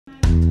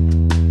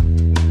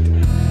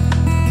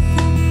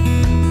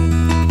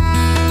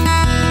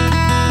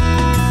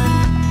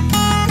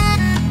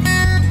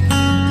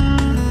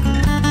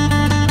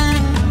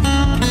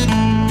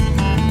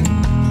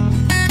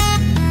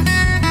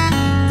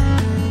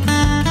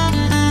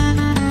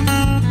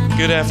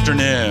Good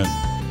afternoon.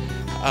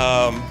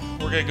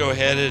 We're going to go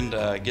ahead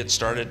and get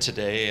started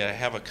today. I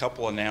have a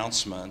couple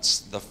announcements.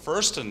 The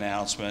first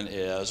announcement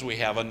is we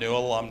have a new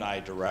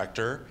alumni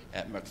director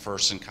at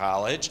McPherson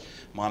College,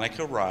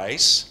 Monica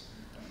Rice.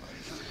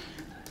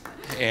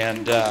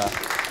 And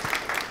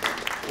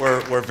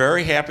we're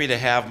very happy to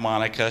have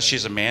Monica.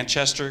 She's a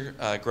Manchester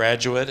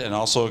graduate and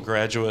also a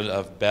graduate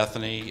of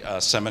Bethany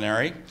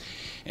Seminary.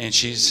 And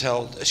she's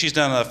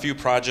done a few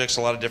projects,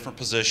 a lot of different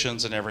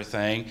positions and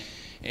everything.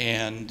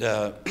 And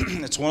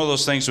it's one of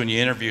those things when you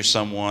interview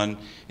someone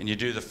and you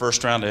do the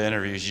first round of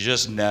interviews, you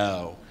just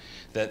know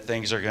that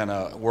things are going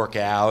to work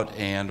out.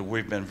 And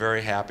we've been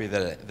very happy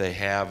that they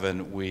have,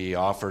 and we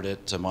offered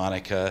it to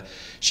Monica.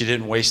 She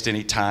didn't waste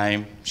any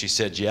time. She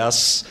said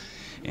yes,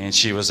 and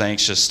she was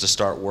anxious to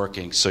start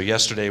working. So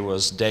yesterday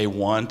was day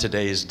one.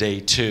 Today is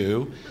day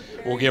two.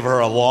 We'll give her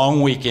a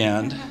long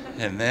weekend,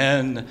 and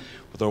then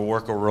the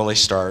work will really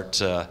start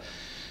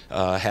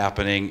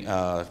happening.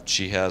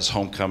 She has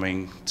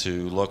homecoming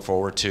to look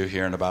forward to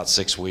here in about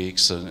 6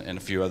 weeks, and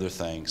a few other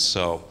things.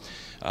 So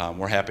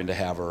we're happy to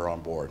have her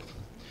on board.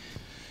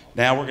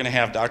 Now we're going to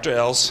have Dr.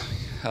 Eells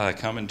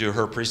come and do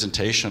her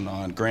presentation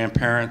on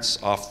grandparents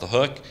off the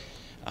hook.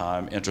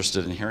 I'm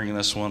interested in hearing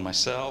this one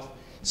myself,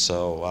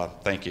 so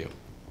thank you.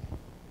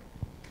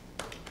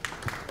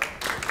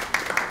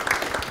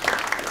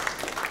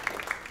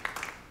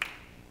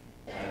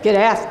 Good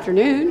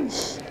afternoon.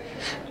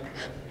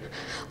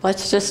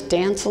 Let's just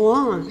dance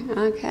along.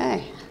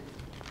 Okay.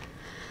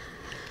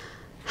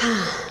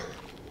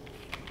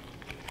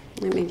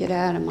 Let me get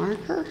out a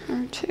marker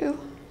or two.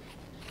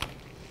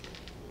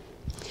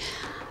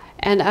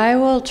 And I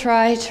will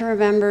try to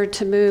remember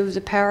to move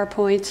the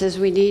PowerPoints as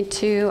we need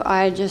to.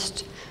 I'm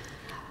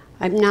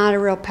not a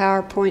real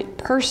PowerPoint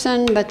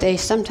person, but they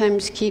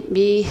sometimes keep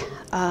me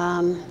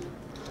on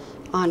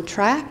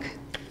track.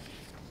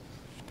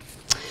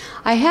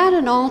 I had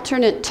an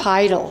alternate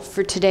title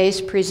for today's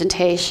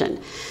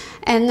presentation,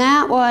 and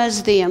that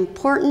was The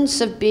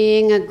Importance of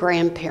Being a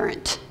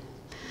Grandparent.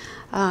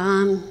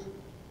 I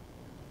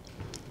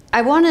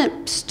want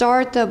to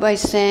start, though, by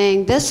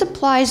saying this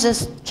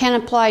can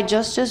apply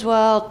just as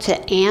well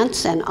to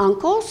aunts and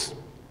uncles,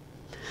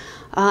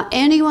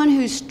 anyone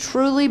who's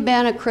truly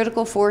been a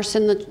critical force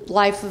in the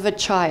life of a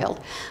child.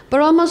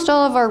 But almost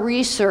all of our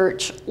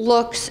research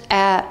looks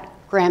at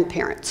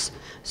grandparents.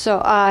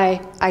 So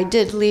I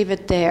did leave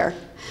it there.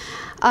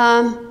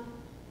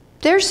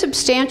 There's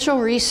substantial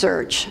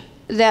research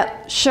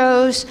that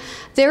shows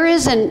there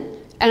is and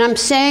I'm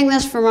saying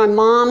this for my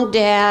mom,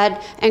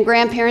 dad, and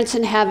grandparents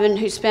in heaven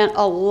who spent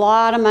a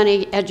lot of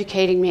money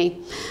educating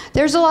me.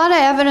 There's a lot of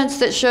evidence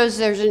that shows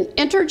there's an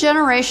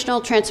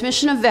intergenerational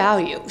transmission of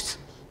values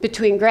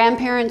between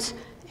grandparents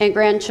and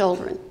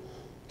grandchildren.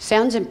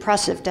 Sounds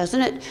impressive,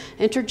 doesn't it?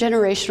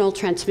 Intergenerational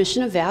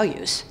transmission of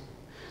values.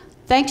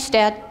 Thanks,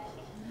 Dad.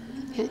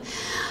 Okay.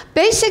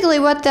 Basically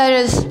what that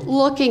is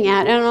looking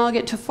at, and I'll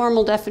get to a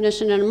formal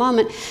definition in a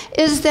moment,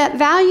 is that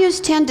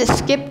values tend to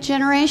skip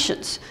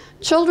generations.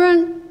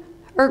 Children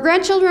or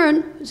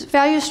grandchildren's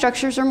value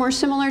structures are more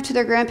similar to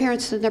their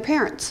grandparents than their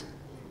parents.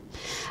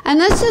 And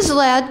this has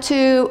led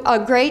to a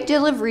great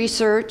deal of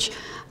research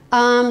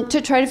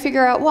to try to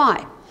figure out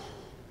why.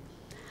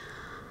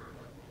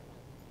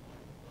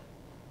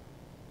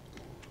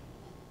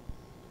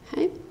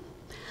 Okay.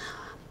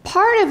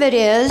 Part of it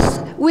is,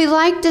 we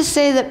like to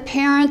say that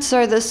parents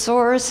are the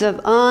source of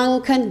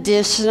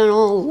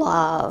unconditional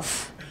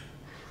love.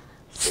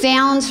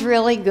 Sounds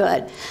really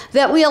good.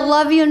 That we'll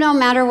love you no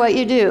matter what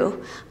you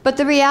do. But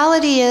the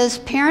reality is,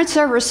 parents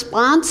are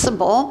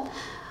responsible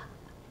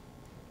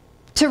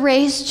to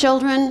raise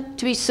children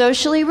to be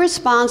socially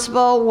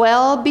responsible,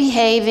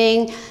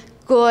 well-behaving,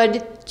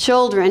 good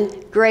children,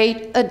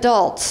 great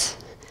adults.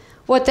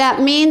 What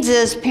that means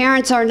is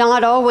parents are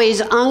not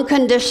always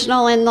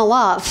unconditional in the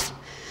love.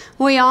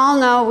 We all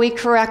know we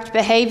correct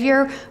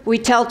behavior. We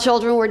tell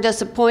children we're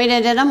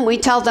disappointed in them. We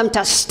tell them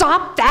to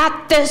stop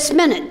that this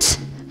minute.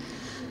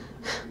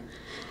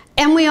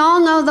 And we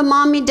all know the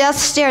mommy death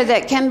stare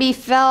that can be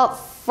felt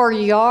for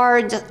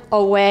yards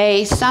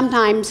away,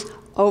 sometimes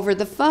over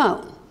the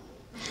phone.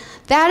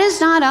 That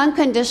is not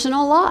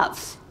unconditional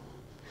love.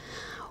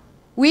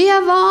 We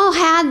have all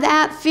had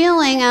that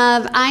feeling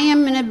of, I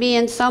am going to be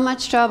in so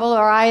much trouble,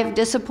 or I have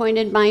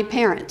disappointed my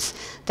parents.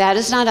 That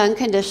is not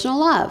unconditional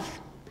love.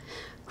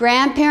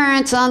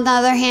 Grandparents, on the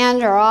other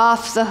hand, are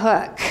off the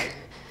hook.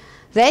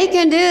 They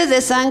can do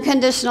this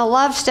unconditional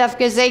love stuff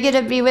because they get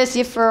to be with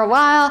you for a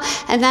while,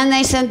 and then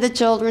they send the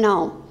children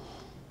home.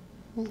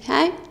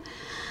 Okay?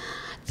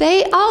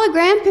 All a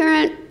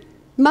grandparent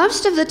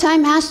most of the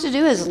time has to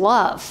do is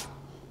love.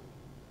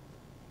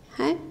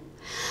 Okay?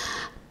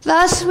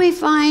 Thus, we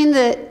find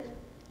that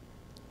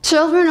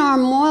children are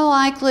more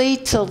likely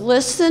to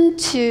listen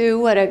to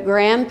what a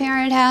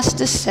grandparent has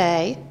to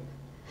say,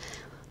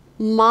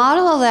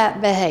 model that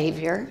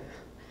behavior,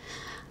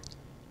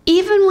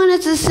 even when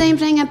it's the same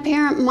thing a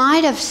parent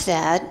might have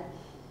said,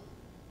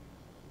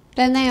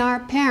 than they are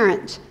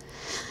parents.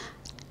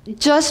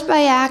 just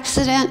by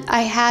accident,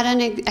 I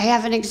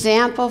have an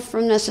example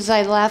from this as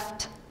I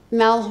left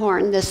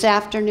Melhorn this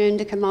afternoon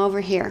to come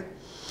over here.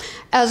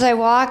 As I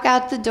walk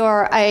out the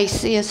door, I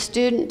see a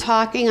student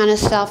talking on his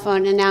cell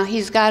phone, and now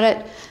he's got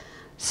it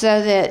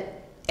so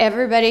that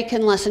everybody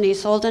can listen.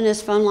 He's holding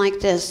his phone like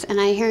this, and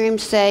I hear him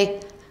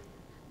say,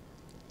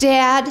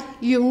 "Dad,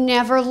 you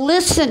never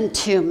listened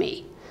to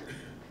me.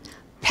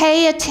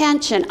 Pay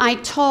attention, I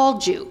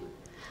told you.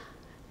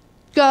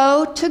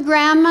 Go to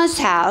Grandma's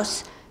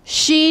house.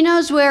 She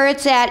knows where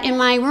it's at in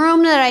my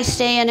room that I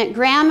stay in at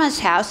Grandma's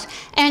house,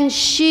 and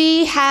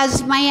she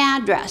has my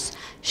address.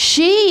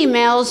 She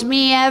emails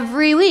me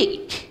every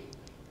week.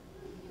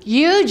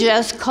 You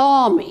just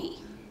call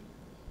me.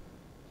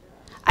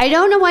 I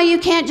don't know why you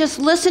can't just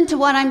listen to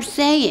what I'm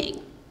saying."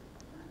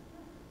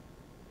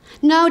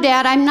 "No,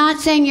 Dad, I'm not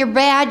saying you're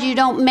bad, you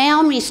don't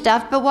mail me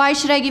stuff, but why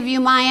should I give you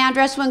my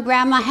address when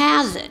Grandma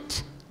has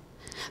it?"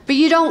 "But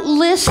you don't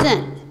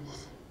listen.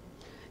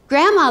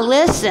 Grandma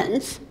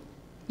listens,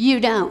 you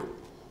don't."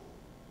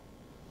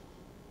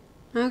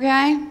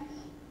 Okay?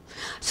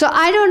 So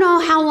I don't know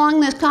how long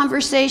this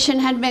conversation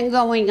had been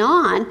going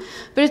on,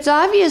 but it's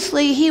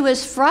obviously he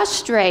was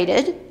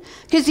frustrated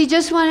because he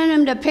just wanted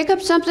him to pick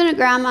up something at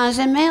Grandma's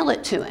and mail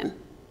it to him.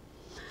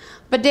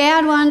 But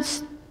Dad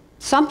wants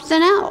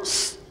something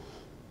else.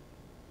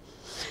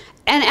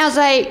 And as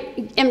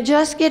I am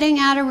just getting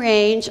out of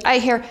range, I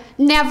hear,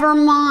 "Never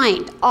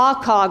mind, I'll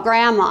call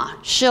Grandma,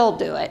 she'll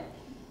do it."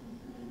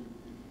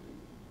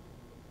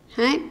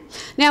 Okay?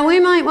 Now,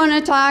 we might want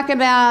to talk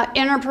about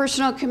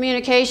interpersonal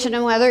communication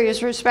and whether he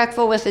was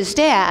respectful with his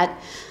dad,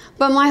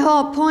 but my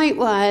whole point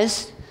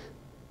was,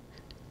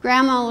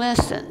 Grandma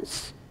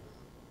listens.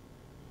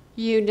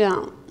 You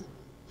don't.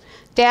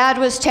 Dad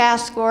was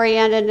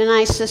task-oriented, and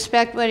I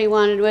suspect what he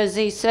wanted was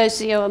the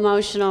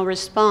socio-emotional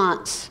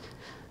response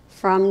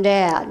from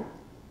Dad.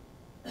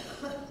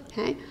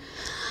 Okay?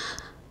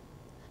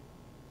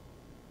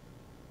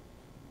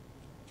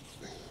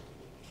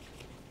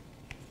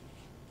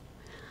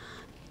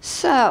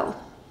 So,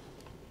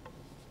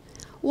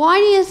 why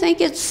do you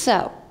think it's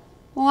so?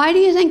 Why do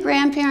you think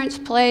grandparents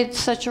played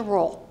such a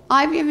role?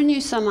 I've given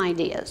you some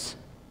ideas.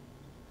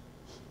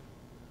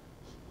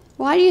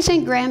 Why do you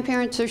think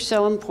grandparents are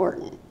so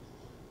important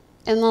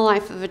in the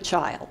life of a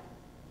child?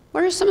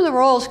 What are some of the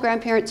roles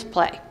grandparents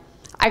play?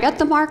 I got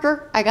the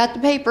marker, I got the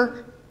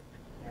paper.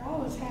 They're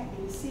always happy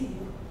to see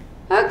you.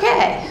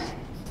 Okay.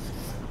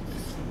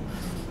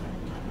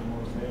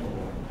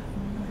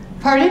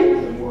 Pardon?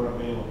 They're more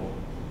available.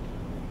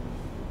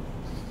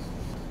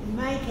 In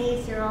my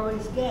case, they're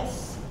always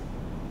guests.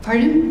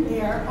 Pardon?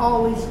 They are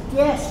always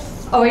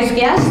guests. Always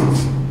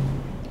guests?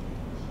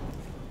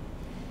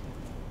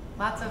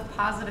 Lots of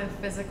positive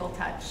physical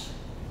touch.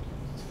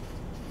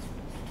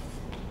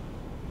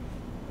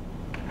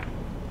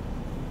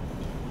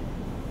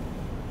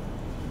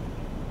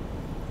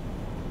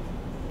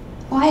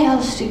 Why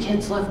else do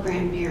kids love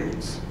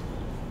grandparents?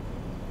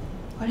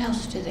 What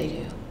else do they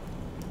do?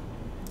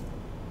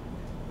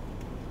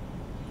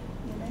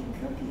 They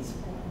make cookies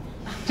for them.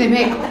 They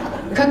make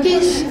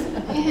cookies?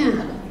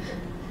 Yeah.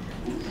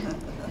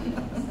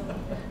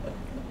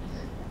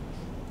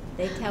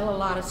 They tell a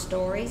lot of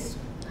stories.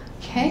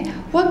 Okay.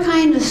 What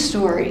kind of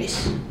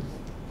stories?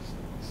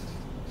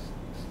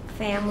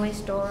 Family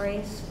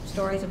stories,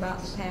 stories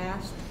about the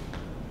past.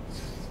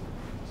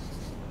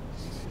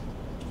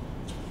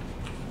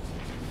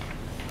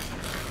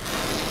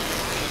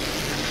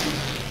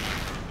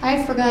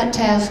 I forgot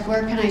to ask,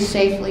 where can I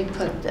safely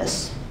put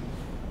this?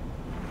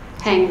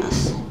 Hang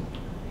this.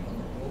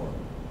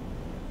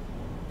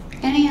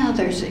 Any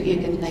others that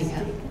you can think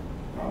of?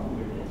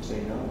 Probably won't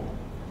say no.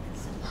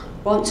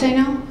 Won't say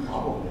no?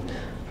 Probably.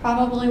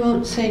 Probably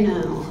won't say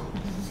no.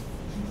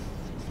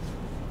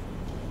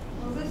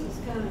 Well, this is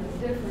kind of a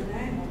different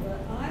angle, but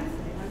I'm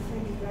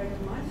thinking back to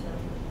myself.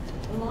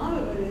 A lot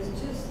of it is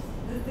just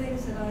the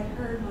things that I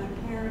heard my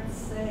parents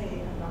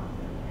say about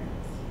their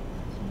parents.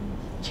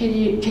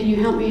 Can you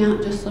help me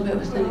out just a little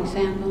bit with an Well,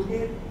 example?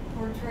 It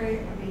portrayed,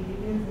 I mean, you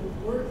knew the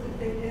work that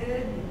they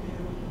did, you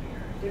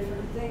knew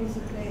different things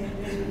that they had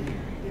done in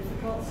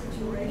difficult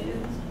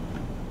situations.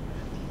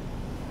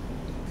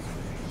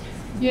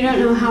 You don't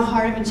know how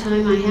hard of a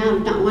time I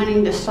have not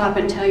wanting to stop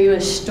and tell you a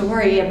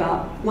story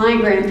about my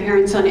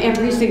grandparents on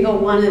every single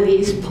one of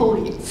these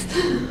points.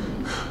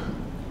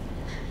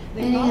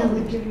 They Any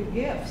probably others? give you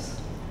gifts.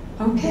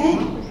 Okay. They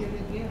probably give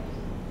you gifts.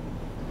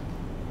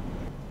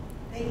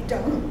 They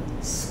don't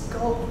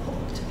scold.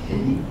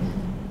 Okay.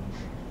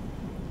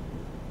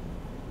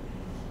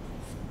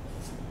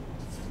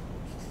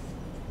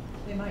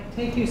 They might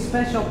take you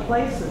special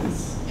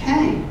places.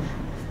 Okay.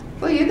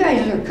 Well, you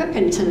guys are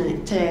cooking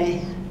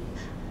today.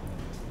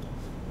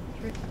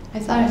 I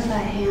thought I saw a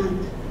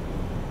hand.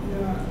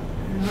 Yeah,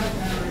 in our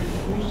family,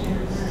 we used to have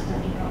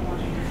grandparents about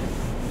once a year.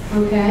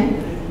 Okay. They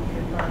didn't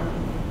get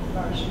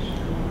about 6 years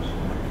once a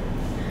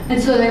year. And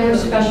so they were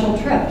special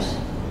trips.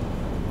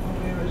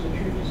 Well, it was a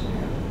treat to see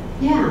them.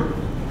 Yeah.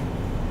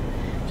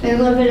 If they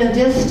live at a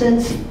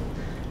distance,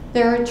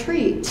 they're a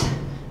treat.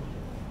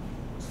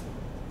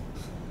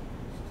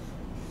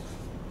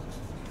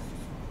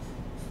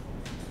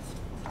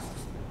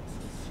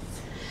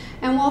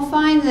 And we'll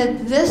find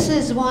that this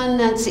is one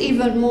that's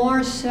even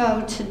more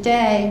so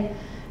today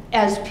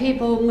as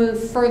people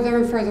move further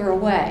and further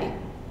away.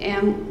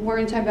 And we're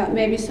going to talk about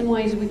maybe some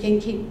ways we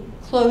can keep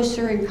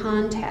closer in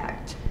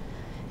contact.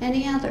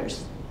 Any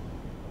others?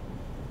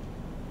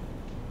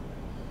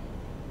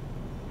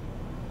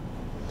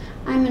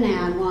 I'm going to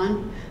add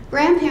one.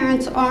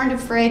 Grandparents aren't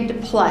afraid to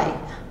play.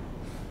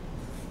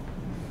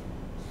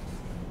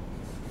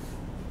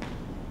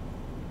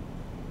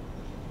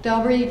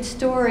 They'll read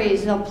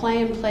stories, they'll play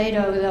in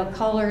Play-Doh, they'll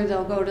color,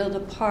 they'll go to the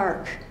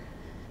park.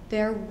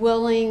 They're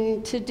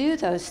willing to do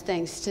those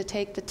things, to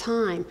take the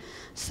time.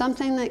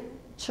 Something that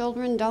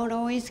children don't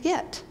always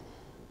get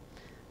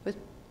with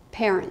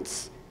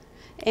parents.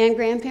 And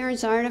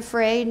grandparents aren't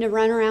afraid to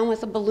run around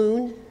with a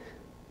balloon,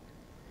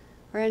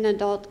 where an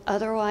adult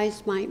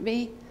otherwise might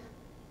be.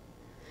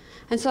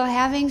 And so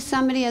having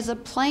somebody as a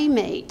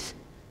playmate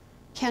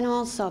can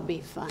also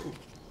be fun.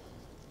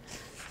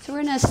 So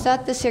we're going to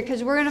set this here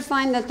because we're going to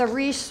find that the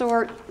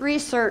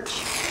research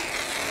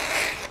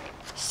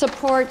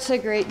supports a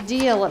great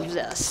deal of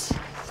this. So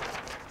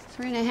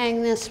we're going to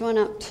hang this one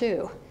up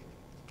too.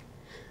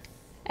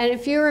 And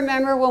if you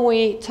remember when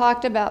we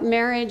talked about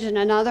marriage and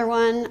another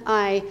one,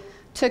 I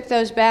took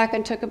those back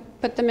and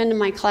put them into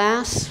my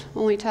class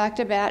when we talked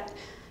about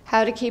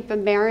how to keep a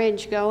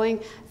marriage going.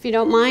 If you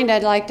don't mind,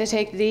 I'd like to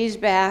take these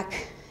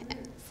back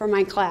for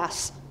my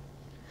class.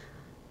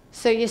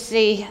 So you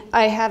see,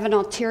 I have an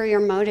ulterior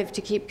motive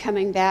to keep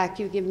coming back.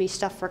 You give me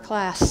stuff for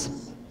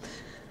class.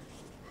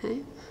 Okay.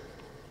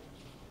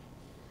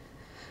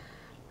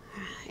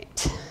 All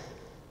right.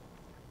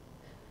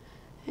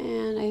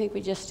 And I think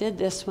we just did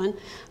this one.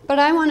 But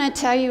I want to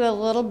tell you a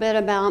little bit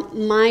about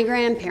my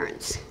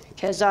grandparents,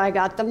 because I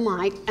got the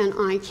mic and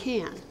I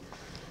can.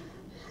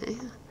 Okay.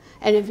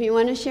 And if you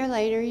want to share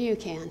later, you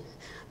can.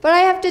 But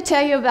I have to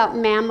tell you about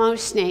Mammo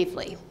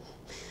Snavely.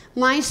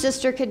 My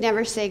sister could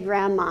never say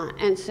grandma,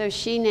 and so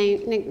she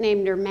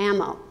nicknamed her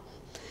Mammo.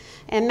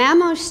 And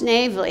Mammo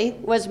Snavely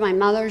was my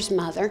mother's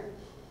mother,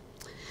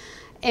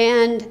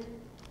 and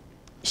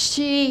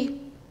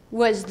she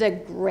was the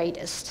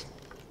greatest.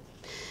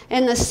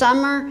 In the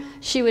summer,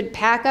 she would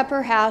pack up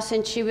her house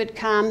and she would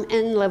come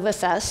and live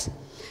with us,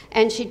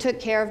 and she took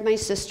care of my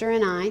sister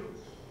and I.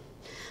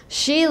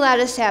 She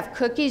let us have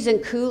cookies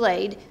and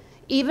Kool-Aid,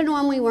 even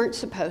when we weren't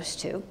supposed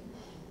to.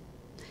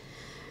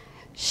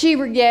 She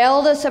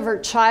regaled us of her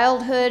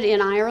childhood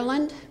in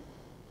Ireland.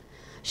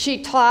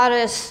 She taught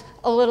us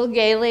a little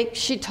Gaelic.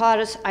 She taught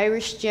us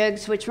Irish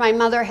jigs, which my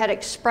mother had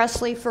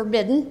expressly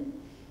forbidden.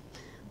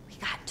 We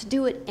got to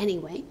do it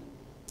anyway.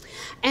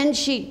 And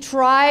she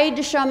tried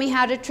to show me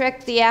how to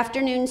trick the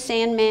afternoon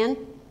Sandman.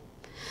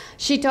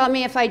 She taught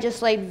me if I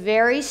just laid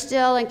very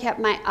still and kept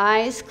my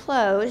eyes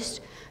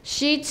closed,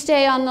 she'd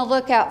stay on the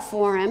lookout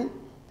for him.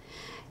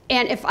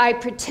 And if I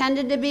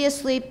pretended to be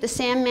asleep, the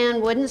Sandman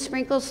wouldn't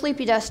sprinkle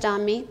sleepy dust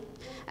on me,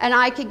 and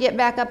I could get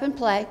back up and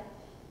play.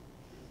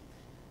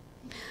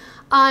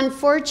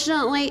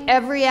 Unfortunately,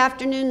 every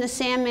afternoon the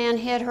Sandman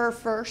hit her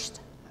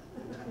first.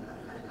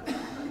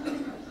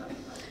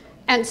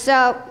 And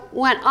so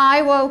when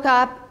I woke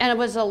up and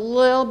was a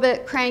little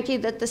bit cranky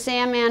that the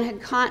Sandman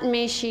had caught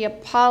me, she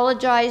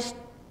apologized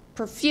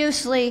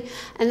profusely,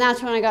 and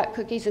that's when I got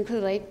cookies and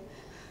Kool-Aid,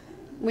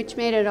 which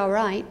made it all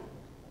right.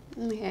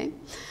 Okay.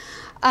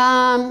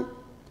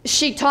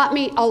 She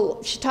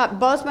taught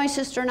both my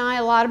sister and I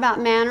a lot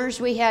about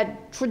manners. We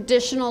had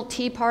traditional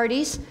tea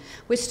parties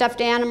with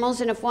stuffed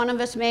animals, and if one of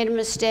us made a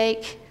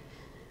mistake,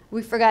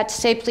 we forgot to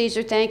say please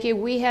or thank you,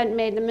 we hadn't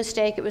made the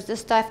mistake. It was the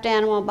stuffed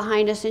animal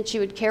behind us, and she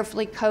would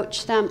carefully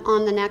coach them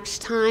on the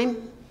next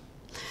time.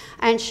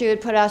 And she would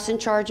put us in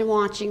charge of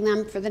watching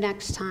them for the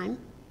next time.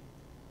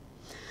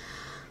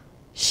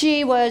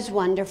 She was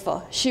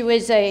wonderful. She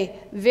was a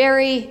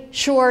very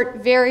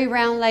short, very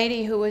round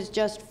lady who was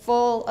just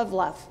full of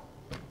love.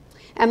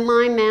 And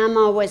my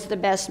Mamma was the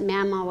best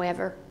Mamma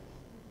ever.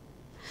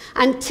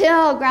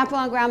 Until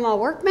Grandpa and Grandma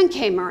Workman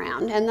came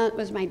around, and that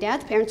was my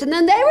dad's parents, and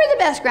then they were the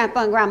best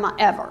Grandpa and Grandma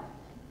ever.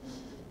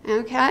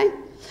 Okay?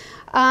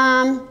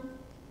 And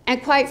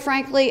quite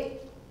frankly,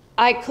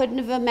 I couldn't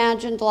have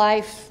imagined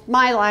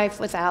my life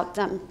without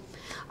them.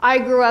 I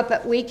grew up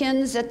at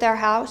weekends at their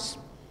house.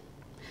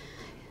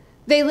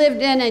 They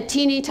lived in a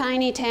teeny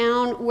tiny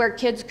town where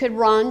kids could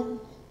run.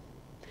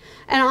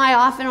 And I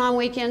often on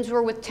weekends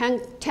were with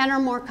 10 or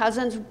more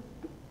cousins.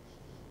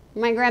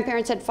 My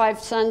grandparents had 5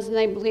 sons, and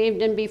they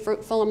believed in be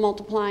fruitful and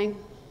multiplying.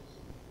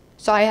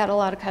 So I had a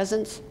lot of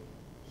cousins.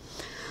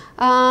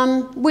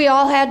 We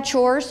all had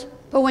chores,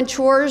 but when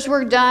chores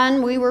were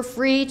done, we were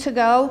free to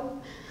go.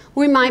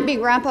 We might be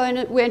Grandpa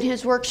in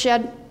his work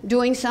shed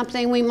doing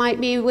something. We might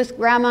be with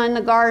Grandma in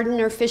the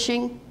garden or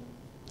fishing.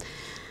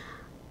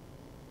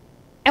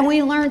 And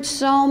we learned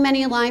so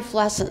many life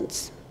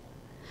lessons.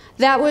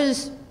 That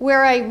was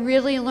where I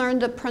really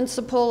learned the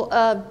principle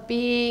of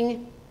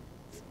being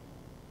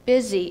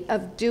busy,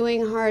 of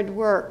doing hard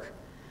work,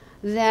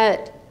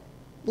 that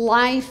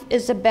life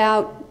is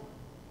about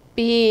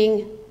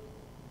being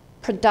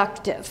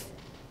productive.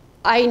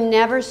 I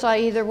never saw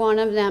either one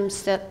of them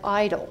sit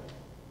idle.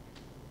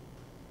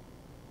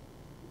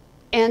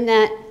 and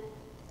that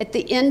at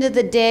the end of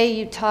the day,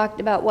 you talked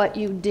about what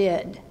you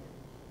did.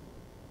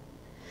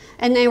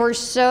 And they were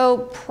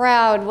so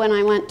proud when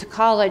I went to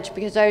college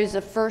because I was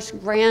the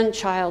first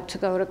grandchild to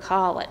go to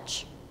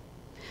college.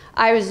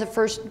 I was the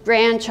first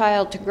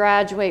grandchild to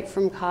graduate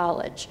from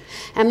college.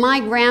 And my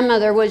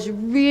grandmother was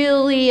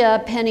really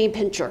a penny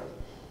pincher.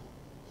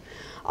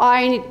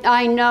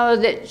 I know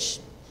that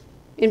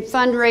in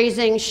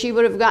fundraising, she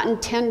would have gotten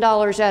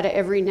 $10 out of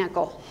every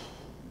nickel.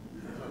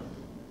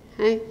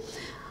 Okay?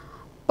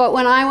 But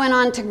when I went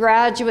on to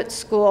graduate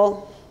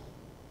school,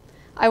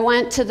 I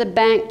went to the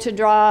bank to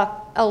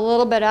draw a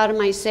little bit out of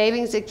my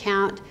savings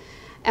account.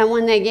 And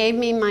when they gave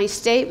me my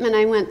statement,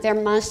 I went, there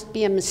must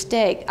be a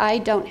mistake. I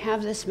don't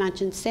have this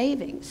much in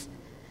savings.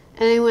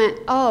 And I went,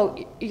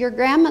 oh, your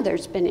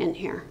grandmother's been in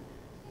here.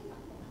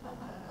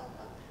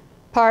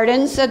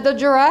 Pardon, said the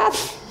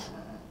giraffe.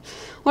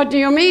 What do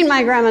you mean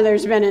my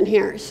grandmother's been in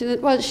here? She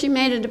said, well, she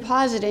made a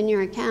deposit in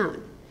your account.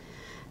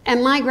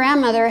 And my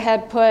grandmother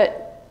had put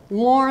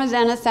more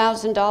than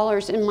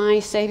 $1,000 in my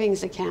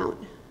savings account.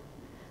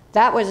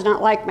 That was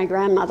not like my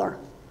grandmother.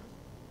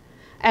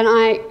 And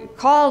I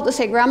called to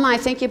say, Grandma, I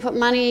think you put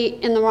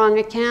money in the wrong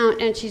account.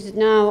 And she said,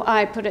 no,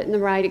 I put it in the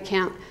right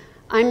account.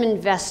 I'm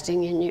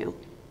investing in you.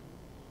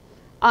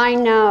 I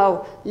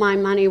know my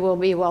money will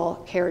be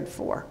well cared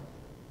for.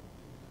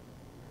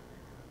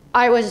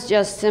 I was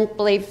just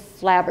simply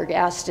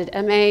flabbergasted,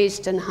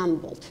 amazed, and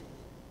humbled.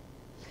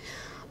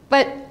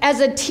 But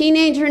as a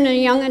teenager and a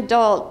young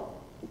adult,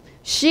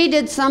 she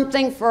did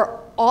something for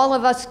all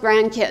of us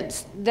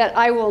grandkids that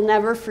I will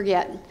never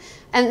forget.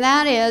 And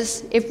that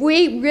is, if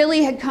we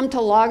really had come to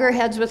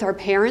loggerheads with our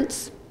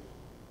parents,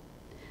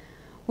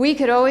 we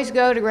could always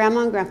go to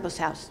Grandma and Grandpa's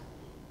house.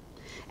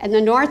 And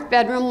the north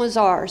bedroom was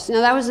ours.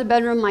 Now, that was the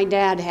bedroom my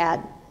dad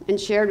had and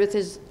shared with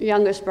his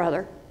youngest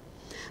brother.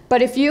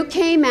 But if you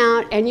came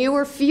out and you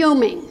were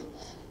fuming,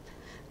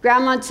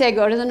 Grandma would say,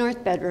 go to the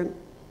north bedroom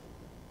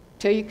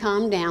till you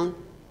calm down,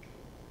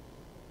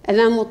 and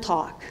then we'll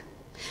talk.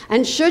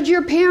 And should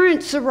your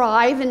parents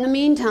arrive in the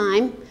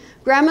meantime,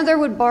 Grandmother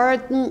would bar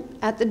them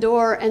at the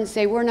door and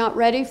say, we're not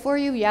ready for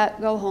you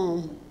yet, go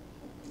home.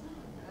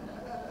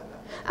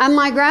 And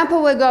my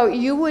grandpa would go,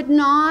 you would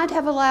not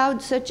have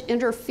allowed such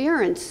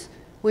interference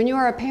when you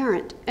are a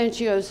parent. And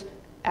she goes,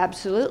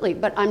 absolutely,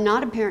 but I'm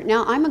not a parent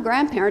now. I'm a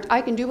grandparent.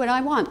 I can do what I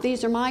want.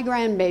 These are my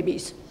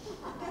grandbabies.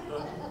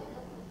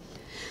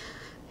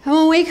 And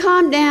when we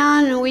calmed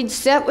down and we'd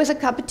sit with a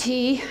cup of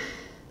tea,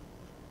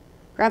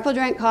 Grandpa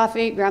drank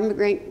coffee, Grandma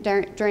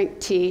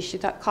drank tea. She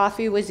thought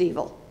coffee was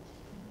evil.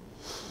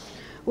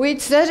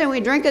 We'd sit and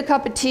we'd drink a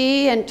cup of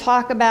tea and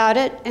talk about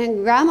it,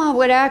 and Grandma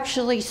would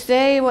actually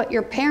say what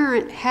your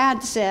parent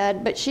had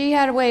said, but she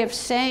had a way of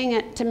saying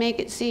it to make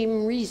it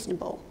seem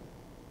reasonable.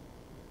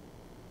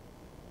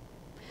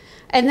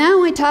 And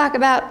then we talk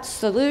about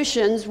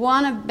solutions,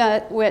 one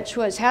of which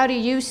was, how do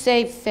you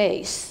save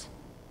face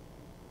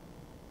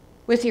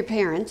with your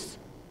parents?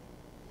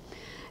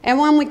 And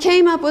when we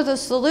came up with a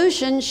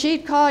solution,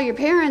 she'd call your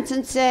parents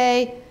and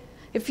say,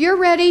 if you're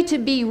ready to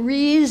be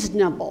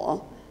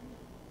reasonable,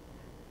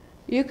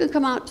 you can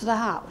come out to the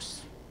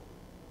house.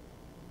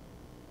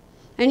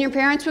 And your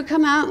parents would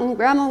come out and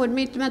Grandma would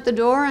meet them at the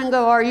door and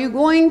go, are you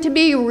going to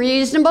be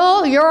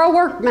reasonable? You're a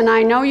workman.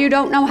 I know you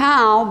don't know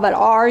how, but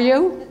are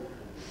you?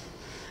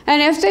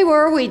 And if they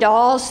were, we'd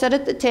all sit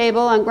at the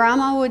table and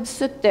Grandma would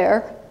sit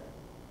there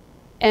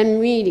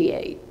and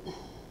mediate.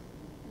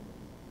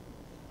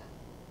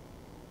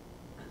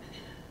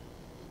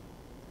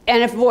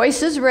 And if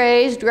voices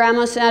raised,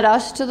 Grandma sent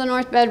us to the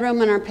north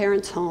bedroom and our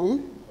parents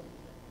home.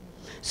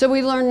 So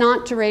we learned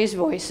not to raise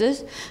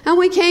voices, and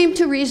we came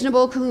to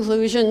reasonable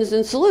conclusions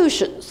and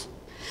solutions.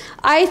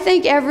 I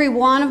think every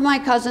one of my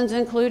cousins,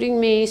 including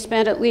me,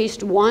 spent at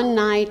least one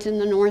night in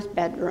the north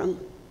bedroom.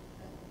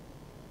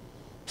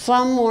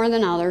 Some more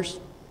than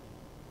others.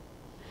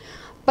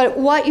 But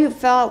what you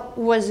felt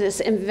was this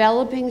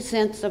enveloping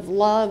sense of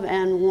love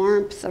and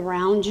warmth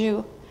around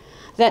you,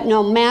 that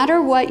no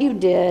matter what you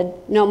did,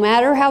 no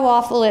matter how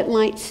awful it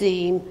might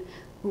seem,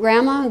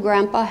 Grandma and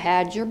Grandpa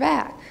had your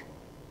back.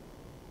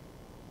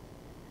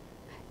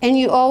 And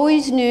you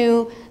always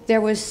knew there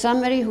was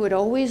somebody who would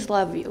always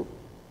love you,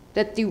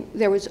 that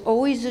there was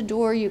always a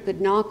door you could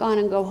knock on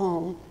and go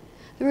home.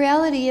 The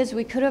reality is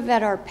we could have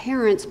had our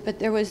parents, but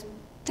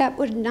that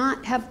would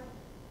not have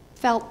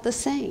felt the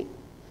same.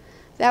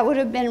 That would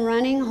have been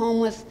running home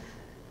with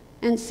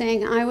and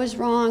saying, I was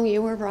wrong,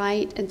 you were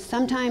right. And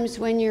sometimes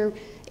when you're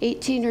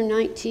 18 or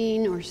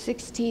 19 or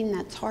 16,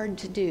 that's hard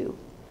to do.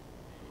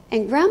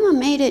 And Grandma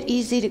made it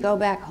easy to go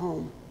back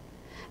home.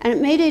 And it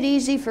made it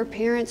easy for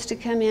parents to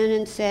come in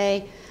and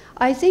say,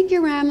 I think your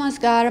grandma's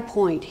got a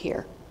point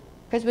here.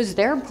 Because it was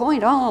their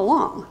point all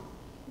along.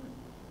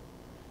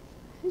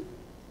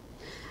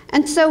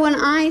 And so when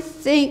I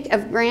think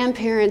of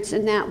grandparents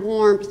and that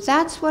warmth,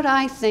 that's what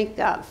I think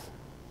of.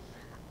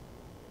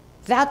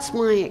 That's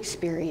my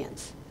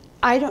experience.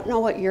 I don't know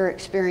what your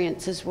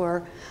experiences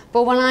were,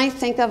 but when I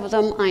think of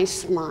them, I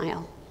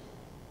smile.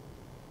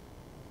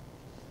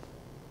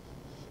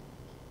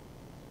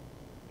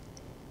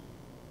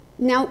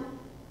 Now,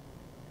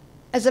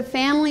 as a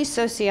family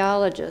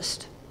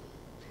sociologist,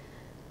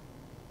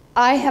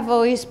 I have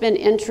always been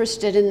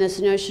interested in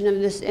this notion of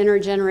this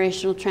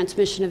intergenerational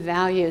transmission of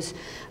values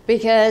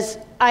because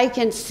I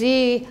can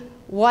see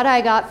what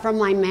I got from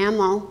my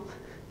mammo,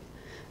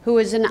 who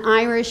was an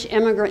Irish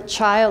immigrant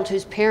child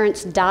whose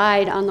parents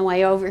died on the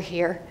way over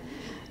here,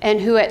 and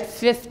who at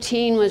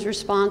 15 was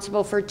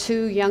responsible for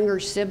 2 younger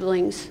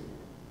siblings,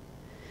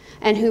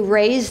 and who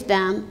raised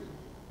them,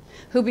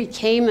 who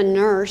became a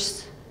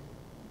nurse,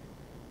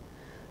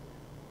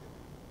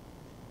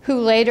 who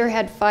later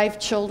had 5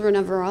 children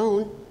of her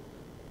own,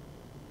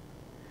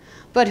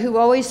 but who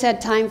always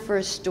had time for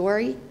a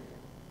story,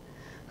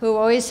 who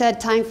always had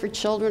time for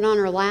children on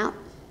her lap,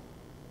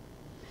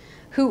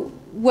 who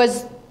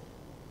was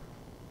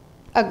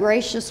a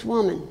gracious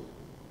woman.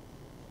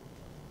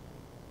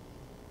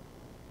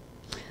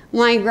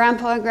 My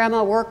grandpa and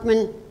grandma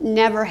Workman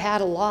never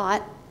had a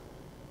lot,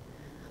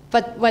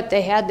 but what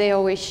they had, they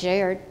always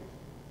shared.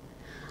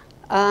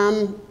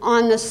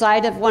 On the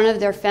side of one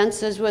of their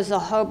fences was a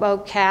hobo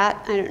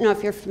cat. I don't know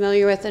if you're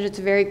familiar with it. It's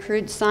a very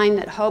crude sign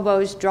that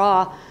hobos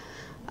draw.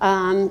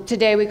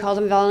 Today we call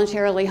them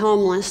voluntarily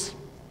homeless,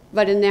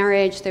 but in their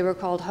age they were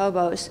called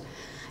hobos.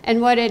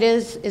 And what it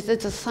is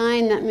it's a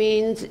sign that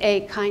means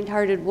a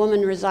kind-hearted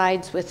woman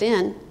resides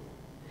within.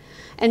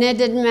 And it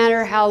didn't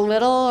matter how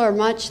little or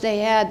much they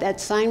had,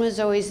 that sign was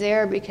always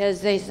there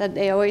because they said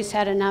they always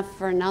had enough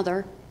for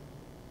another.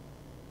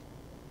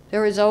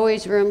 There was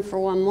always room for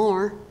one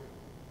more.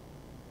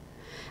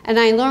 And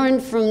I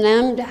learned from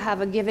them to have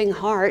a giving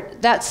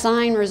heart. That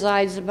sign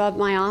resides above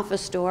my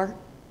office door.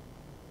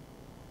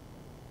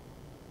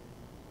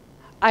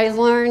 I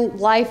learned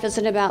life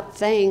isn't about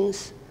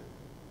things.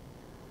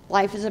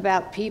 Life is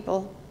about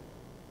people.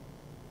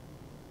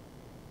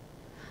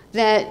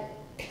 That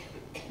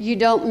you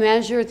don't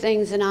measure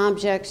things in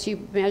objects,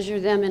 you measure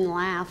them in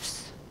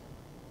laughs.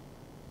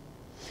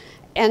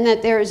 And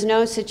that there is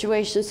no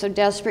situation so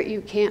desperate you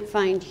can't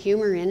find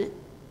humor in it.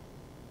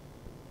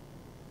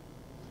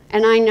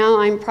 And I know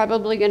I'm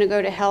probably going to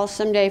go to hell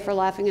someday for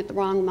laughing at the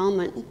wrong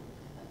moment.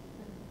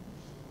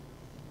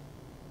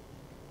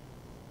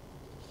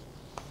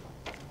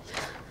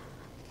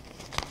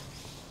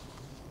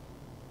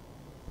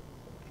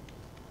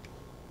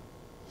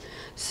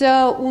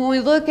 So when we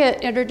look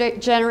at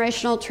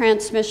intergenerational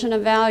transmission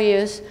of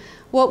values,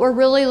 what we're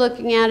really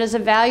looking at is a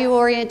value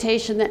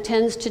orientation that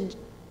tends to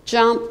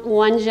jump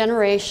one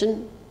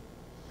generation,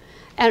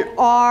 and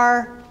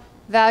our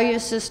value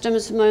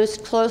systems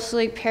most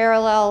closely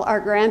parallel our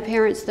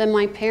grandparents than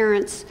my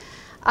parents.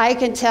 I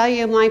can tell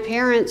you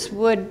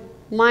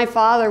my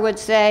father would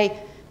say,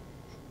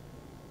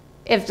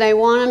 if they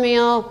want a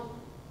meal,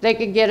 they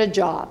could get a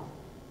job.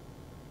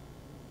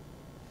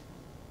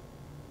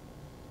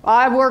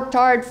 I've worked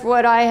hard for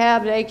what I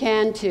have, they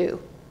can too.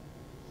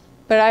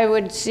 But I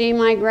would see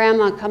my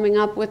grandma coming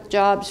up with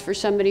jobs for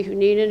somebody who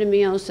needed a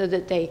meal so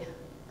that they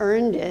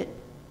earned it,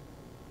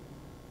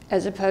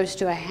 as opposed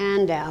to a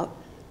handout.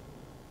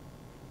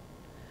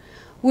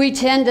 We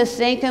tend to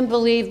think and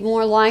believe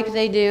more like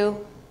they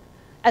do,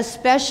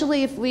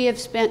 especially if we have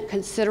spent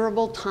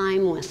considerable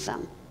time with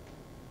them.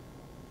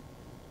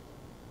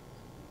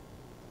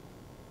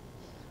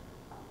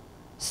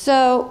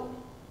 So,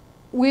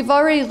 we've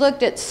already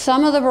looked at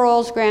some of the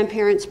roles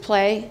grandparents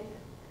play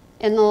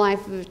in the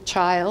life of a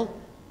child,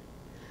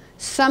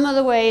 some of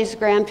the ways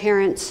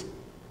grandparents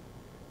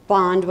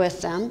bond with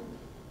them.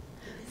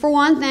 For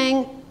one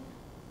thing,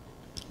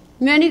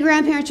 many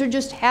grandparents are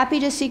just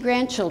happy to see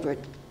grandchildren.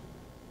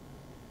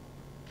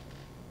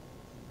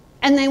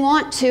 And they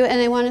want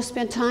to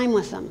spend time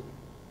with them.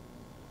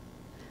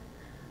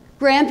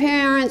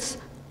 Grandparents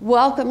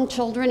welcome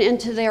children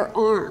into their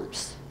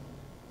arms.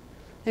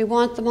 They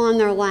want them on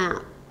their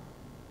lap.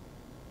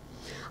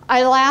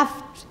 I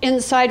laughed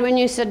inside when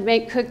you said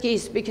make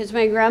cookies because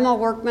my grandma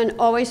Workman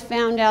always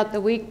found out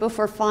the week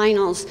before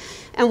finals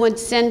and would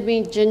send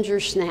me ginger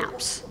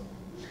snaps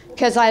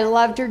because I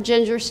loved her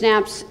ginger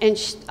snaps, and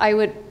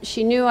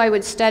she knew I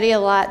would study a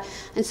lot,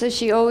 and so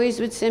she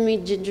always would send me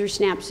ginger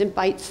snaps in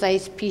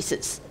bite-sized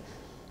pieces,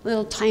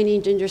 little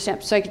tiny ginger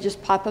snaps, so I could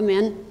just pop them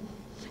in,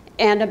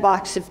 and a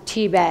box of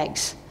tea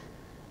bags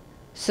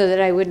so that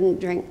I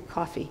wouldn't drink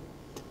coffee.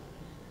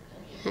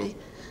 Okay.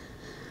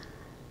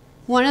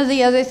 One of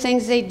the other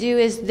things they do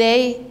is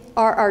they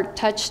are our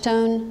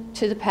touchstone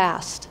to the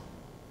past.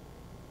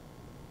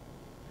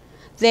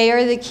 They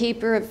are the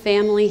keeper of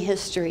family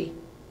history.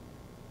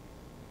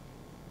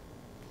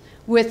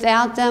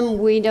 Without them,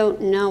 we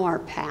don't know our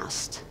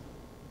past.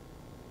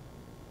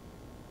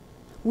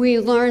 We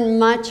learn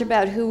much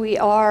about who we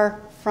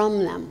are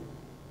from them.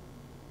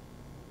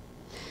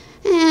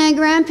 And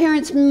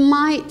grandparents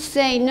might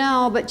say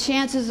no, but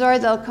chances are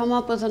they'll come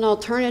up with an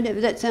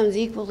alternative that sounds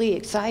equally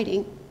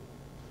exciting.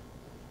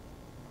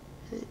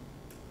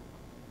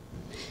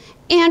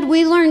 And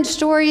we learn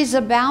stories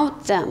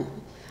about them.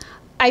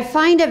 I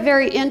find it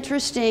very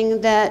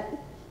interesting that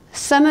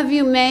some of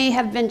you may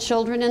have been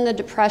children in the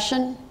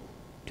Depression.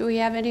 Do we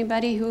have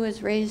anybody who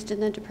was raised in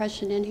the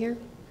Depression in here?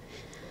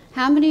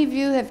 How many of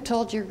you have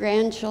told your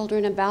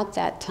grandchildren about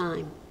that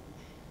time?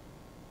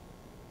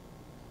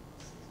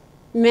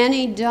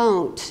 Many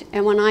don't,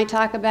 and when I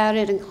talk about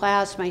it in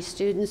class, my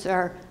students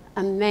are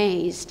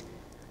amazed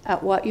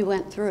at what you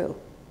went through.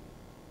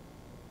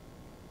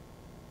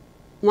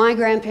 My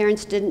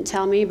grandparents didn't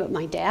tell me, but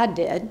my dad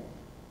did.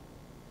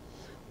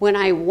 When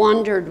I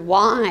wondered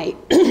why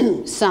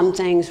some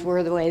things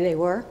were the way they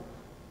were.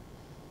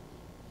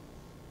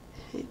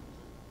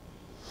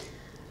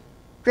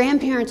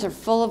 Grandparents are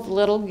full of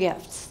little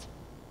gifts.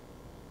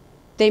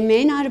 They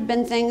may not have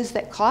been things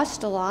that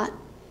cost a lot,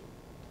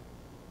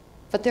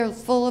 but they're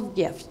full of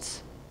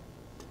gifts.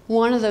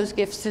 One of those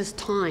gifts is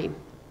time.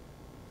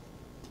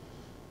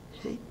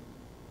 Okay.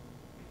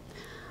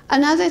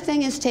 Another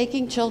thing is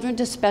taking children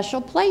to special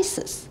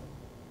places.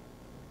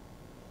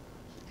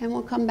 And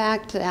we'll come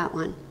back to that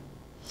one.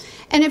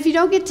 And if you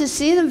don't get to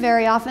see them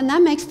very often,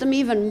 that makes them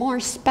even more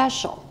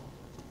special.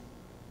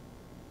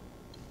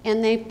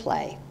 And they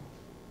play.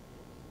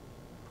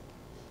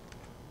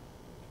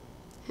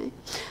 Okay.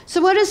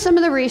 So what does some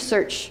of the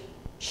research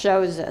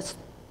shows us?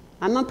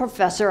 I'm a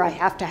professor, I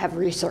have to have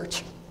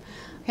research.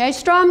 Okay,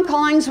 Strom,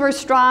 Collingsworth,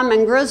 Strom,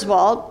 and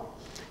Griswold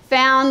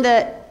found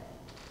that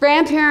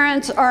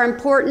grandparents are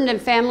important in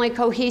family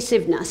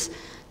cohesiveness.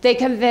 They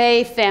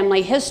convey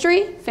family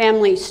history,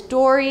 family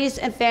stories,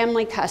 and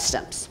family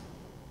customs.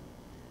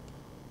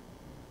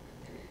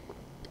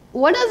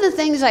 One of the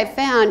things I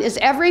found is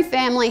every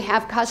family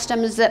have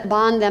customs that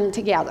bond them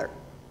together.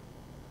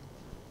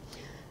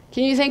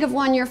 Can you think of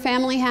one your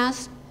family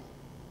has?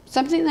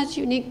 Something that's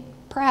unique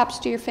perhaps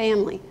to your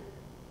family.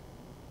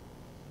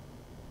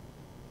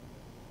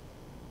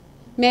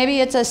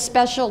 Maybe it's a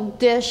special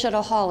dish at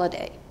a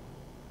holiday,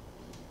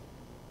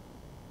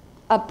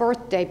 a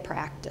birthday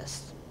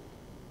practice.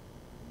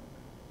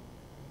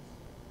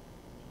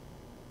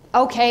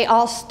 Okay,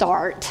 I'll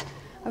start.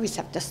 I always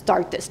have to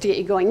start this to get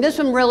you going. This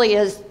one really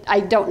is, I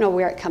don't know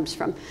where it comes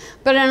from.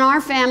 But in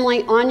our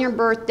family, on your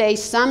birthday,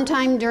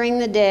 sometime during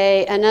the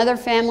day, another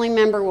family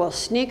member will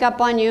sneak up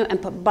on you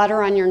and put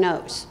butter on your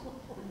nose.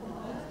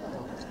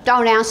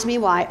 Don't ask me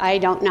why, I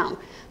don't know.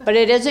 But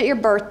it isn't your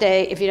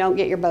birthday if you don't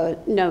get your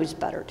nose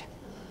buttered.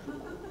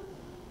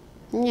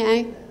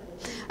 Okay?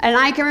 And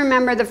I can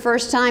remember the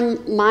first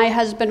time my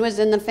husband was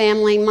in the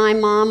family, my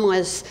mom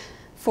was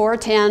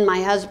 4'10",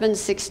 my husband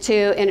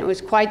 6'2", and it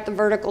was quite the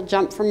vertical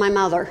jump from my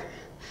mother.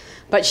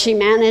 But she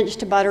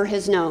managed to butter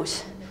his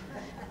nose,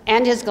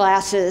 and his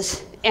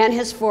glasses, and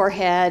his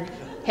forehead,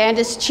 and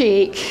his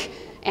cheek,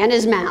 and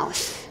his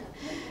mouth.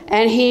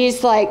 And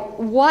he's like,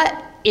 "What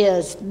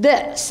is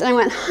this?" And I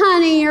went,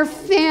 "Honey, your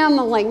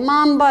family,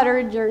 Mom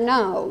buttered your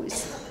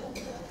nose."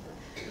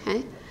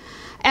 Okay?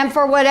 And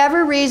for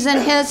whatever reason,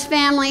 his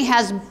family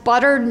has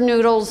buttered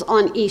noodles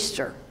on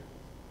Easter.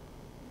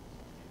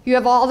 You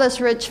have all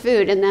this rich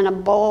food and then a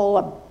bowl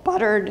of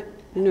buttered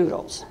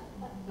noodles.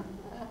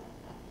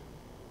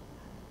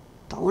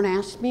 Don't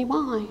ask me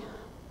why.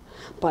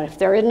 But if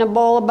there isn't a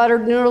bowl of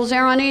buttered noodles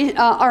there on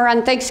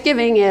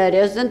Thanksgiving, it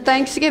isn't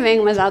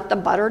Thanksgiving without the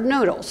buttered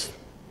noodles.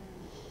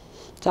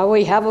 So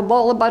we have a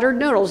bowl of buttered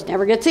noodles.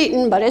 Never gets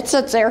eaten, but it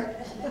sits there.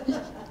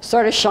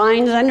 Sort of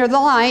shines under the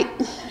light.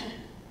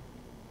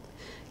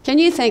 Can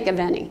you think of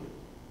any?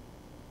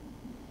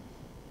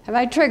 Have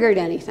I triggered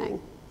anything?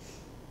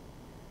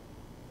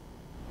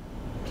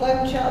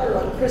 Clam chowder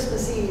on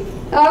Christmas Eve.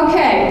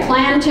 Okay,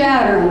 clam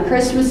chowder on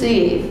Christmas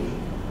Eve.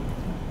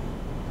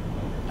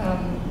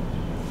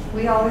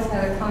 We always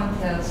had a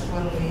contest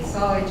when we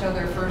saw each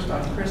other first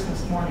on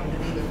Christmas morning to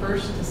be the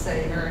first to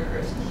say Merry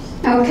Christmas.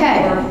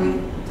 Okay. Or if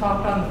we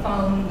talked on the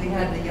phone, we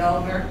had to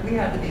yell, we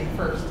had to be the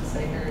first to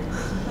say Merry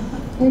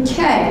Christmas.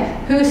 Okay,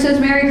 who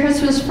says Merry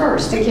Christmas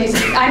first? In case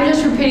I'm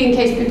just repeating in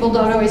case people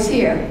don't always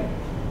hear.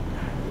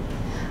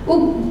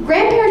 Well,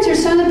 grandparents are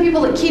some of the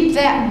people that keep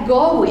that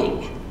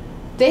going.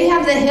 They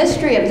have the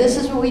history of this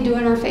is what we do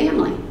in our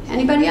family.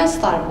 Anybody else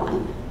thought of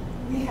one?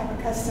 We have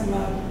a custom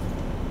of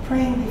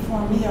praying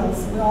before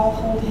meals. We all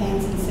hold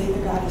hands and say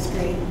that God is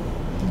great.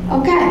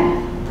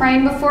 Okay,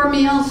 praying before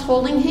meals,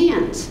 holding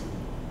hands.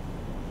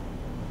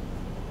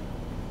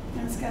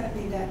 And it's got to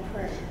be that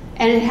prayer.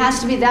 And it has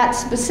to be that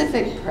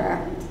specific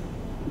prayer.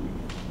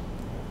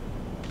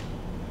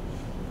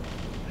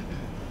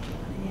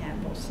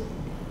 Appleseed.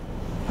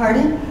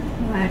 Pardon?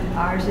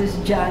 Ours is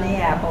Johnny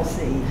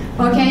Appleseed.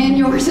 Okay, and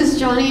yours is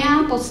Johnny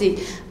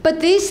Appleseed. But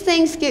these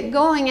things get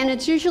going, and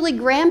it's usually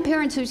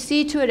grandparents who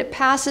see to it, it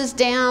passes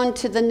down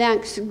to the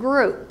next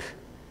group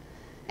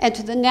and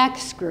to the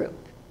next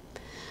group.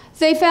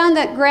 They found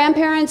that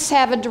grandparents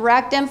have a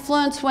direct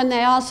influence when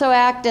they also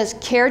act as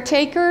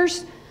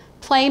caretakers,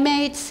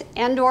 playmates,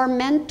 and/or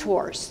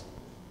mentors.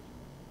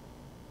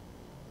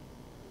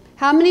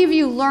 How many of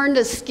you learned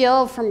a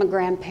skill from a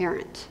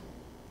grandparent?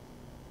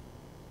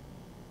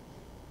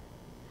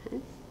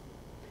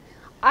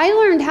 I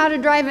learned how to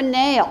drive a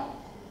nail.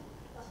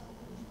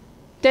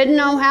 Didn't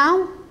know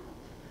how.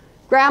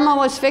 Grandma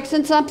was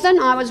fixing something,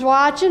 I was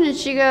watching, and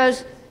she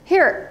goes,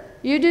 "Here,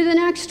 you do the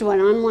next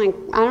one." I'm like,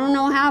 "I don't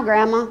know how,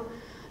 Grandma."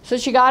 So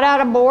she got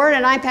out a board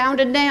and I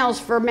pounded nails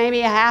for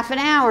maybe a half an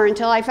hour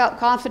until I felt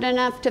confident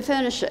enough to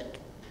finish it.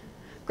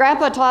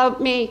 Grandpa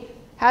taught me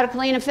how to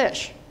clean a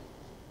fish.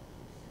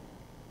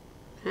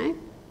 Okay?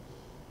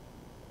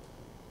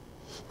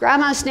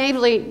 Grandma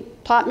Snavely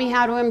taught me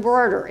how to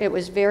embroider. It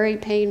was very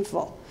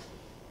painful.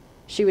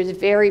 She was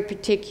very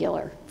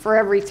particular. For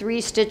every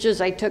 3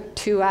 stitches, I took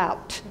 2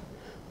 out.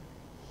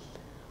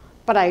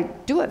 But I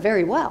do it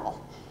very well.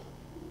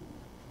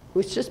 It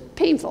was just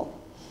painful.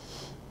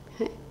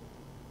 Okay.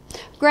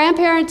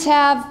 Grandparents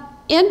have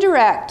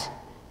indirect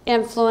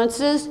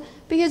influences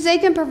because they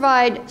can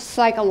provide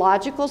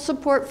psychological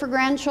support for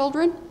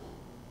grandchildren.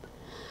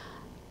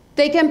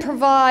 They can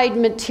provide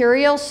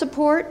material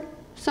support,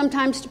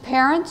 sometimes to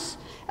parents,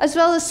 as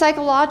well as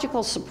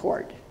psychological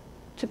support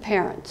to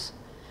parents.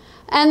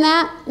 And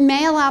that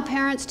may allow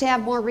parents to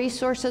have more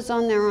resources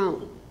on their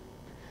own.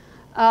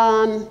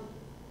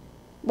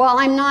 While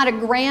I'm not a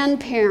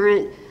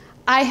grandparent,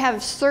 I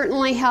have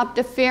certainly helped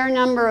a fair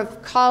number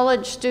of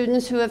college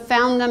students who have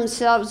found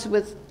themselves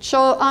with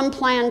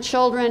unplanned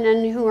children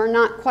and who are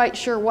not quite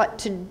sure what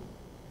to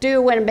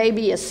do when a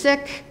baby is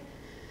sick.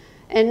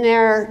 And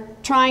they're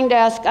trying to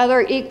ask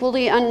other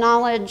equally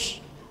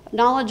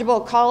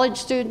knowledgeable college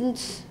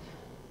students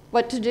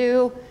what to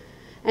do.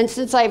 And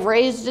since I've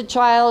raised a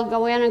child,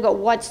 go in and go,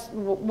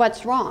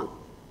 what's wrong?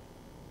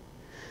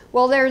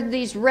 Well, there are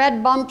these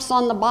red bumps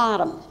on the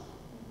bottom.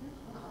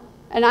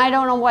 And I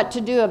don't know what to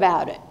do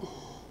about it.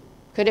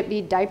 Could it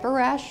be diaper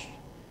rash?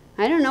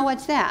 I don't know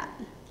what's that.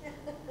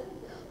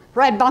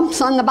 Red bumps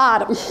on the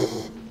bottom.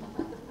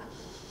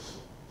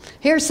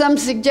 Here's some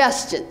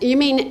suggestion. You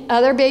mean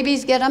other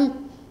babies get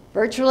them?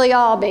 Virtually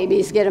all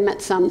babies get them at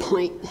some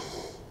point.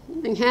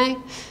 Okay?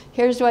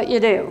 Here's what you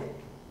do.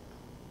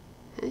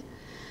 Okay?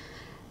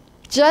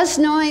 Just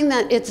knowing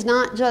that it's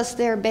not just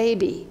their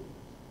baby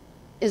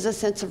is a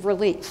sense of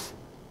relief.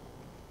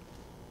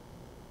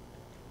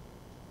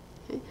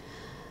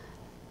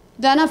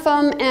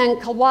 Dunafum and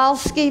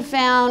Kowalski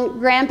found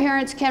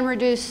grandparents can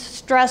reduce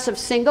stress of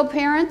single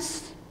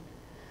parents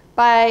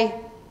by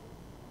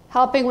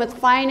helping with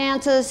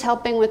finances,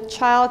 helping with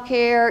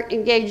childcare,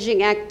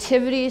 engaging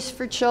activities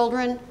for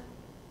children.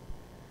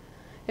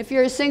 If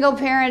you're a single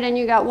parent and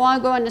you got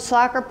one going to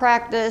soccer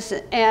practice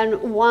and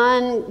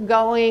one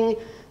going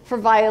for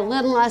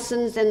violin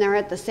lessons and they're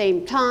at the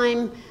same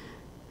time,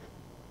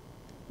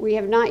 we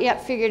have not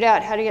yet figured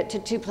out how to get to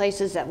 2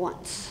 places at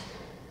once.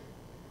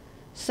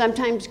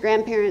 Sometimes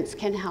grandparents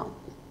can help.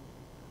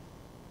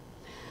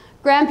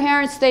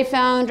 Grandparents, they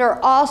found, are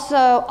also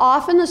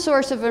often the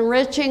source of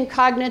enriching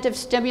cognitive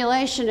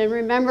stimulation. And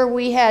remember,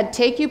 we had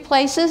take you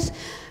places,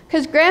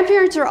 because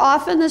grandparents are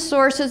often the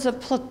sources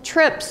of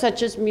trips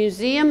such as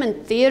museum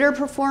and theater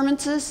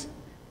performances.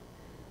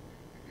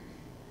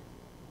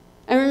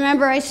 And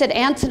remember, I said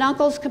aunts and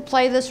uncles could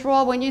play this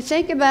role. When you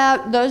think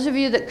about those of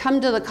you that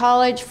come to the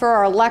college for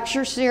our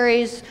lecture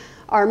series,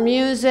 our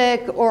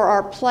music, or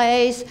our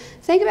plays,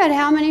 think about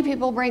how many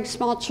people bring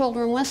small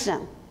children with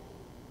them.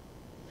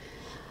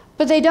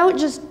 But they don't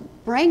just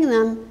bring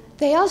them,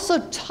 they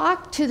also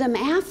talk to them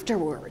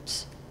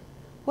afterwards.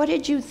 What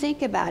did you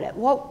think about it?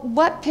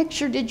 What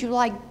picture did you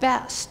like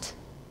best?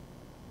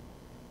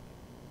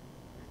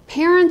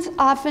 Parents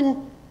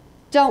often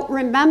don't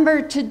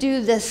remember to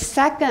do the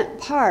second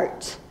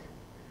part.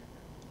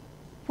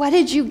 What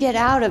did you get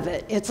out of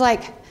it? It's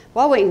like,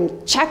 well, we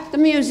can check the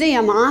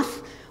museum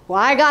off. Well,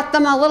 I got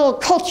them a little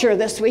culture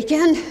this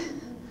weekend.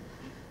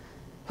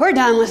 We're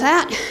done with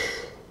that.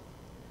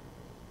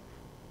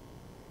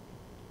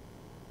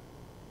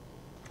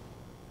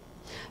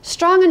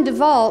 Strong and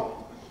DeVault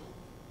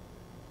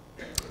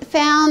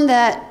found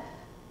that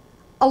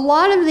a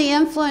lot of the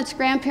influence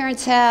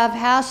grandparents have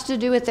has to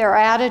do with their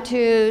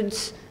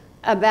attitudes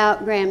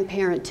about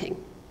grandparenting.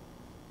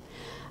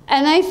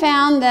 And they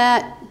found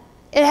that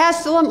it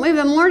has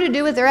even more to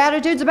do with their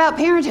attitudes about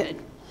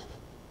parenthood.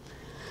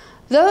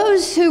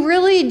 Those who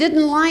really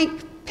didn't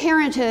like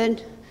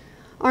parenthood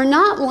are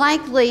not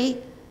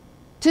likely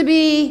to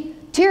be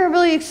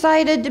terribly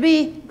excited to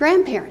be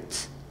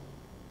grandparents.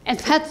 And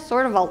that's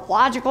sort of a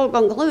logical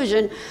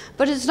conclusion,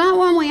 but it's not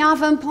one we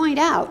often point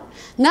out.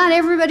 Not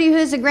everybody who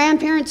is a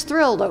grandparent's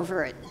thrilled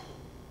over it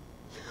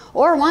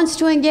or wants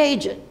to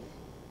engage it.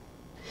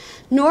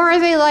 Nor are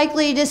they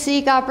likely to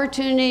seek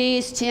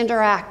opportunities to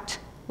interact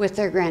with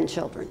their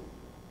grandchildren.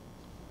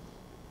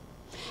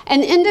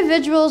 And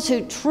individuals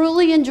who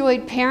truly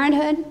enjoyed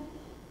parenthood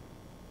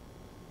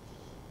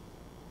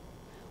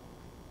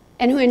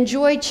and who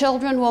enjoy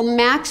children will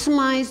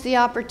maximize the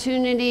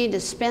opportunity to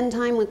spend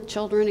time with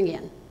children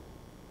again.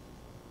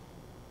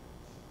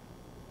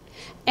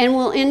 And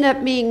will end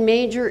up being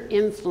major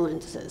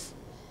influences.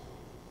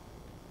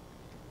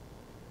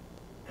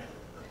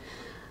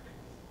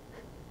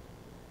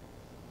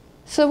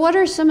 So what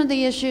are some of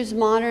the issues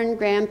modern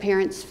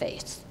grandparents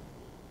face?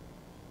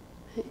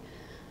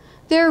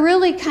 There are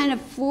really kind of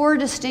 4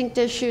 distinct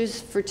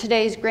issues for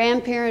today's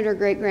grandparent or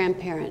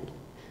great-grandparent.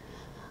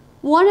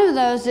 One of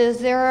those is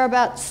there are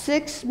about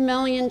 6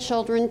 million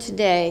children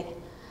today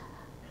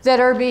that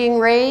are being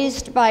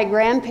raised by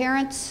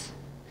grandparents,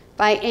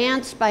 by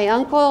aunts, by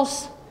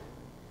uncles,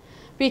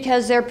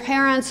 because their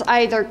parents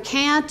either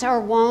can't or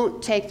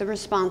won't take the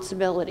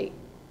responsibility.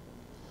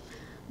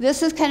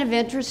 This is kind of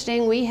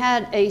interesting. We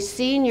had a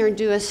senior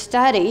do a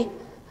study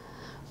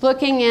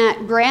looking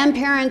at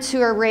grandparents who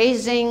are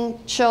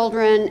raising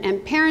children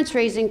and parents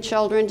raising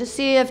children to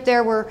see if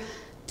there were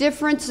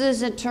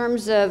differences in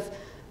terms of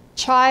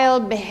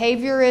child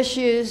behavior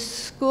issues,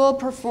 school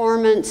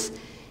performance,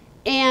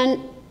 and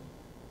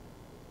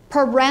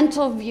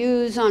parental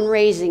views on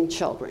raising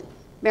children.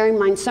 Bear in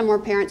mind, some were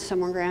parents, some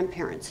were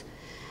grandparents.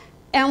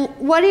 And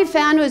what he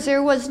found was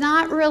there was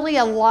not really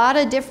a lot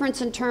of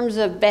difference in terms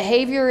of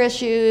behavior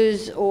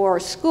issues or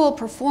school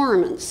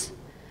performance.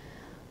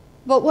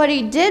 But what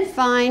he did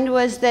find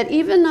was that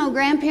even though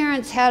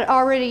grandparents had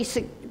already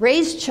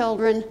raised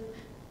children,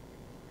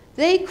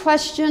 they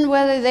questioned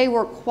whether they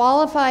were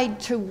qualified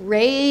to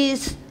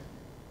raise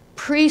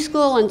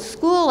preschool and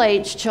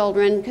school-age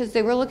children, because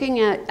they were looking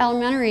at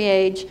elementary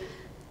age,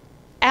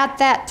 at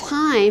that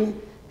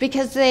time,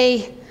 because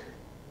they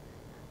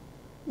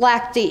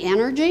lacked the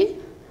energy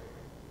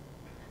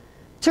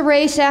to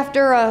raise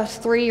after a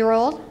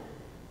 3-year-old.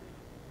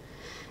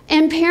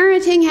 And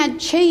parenting had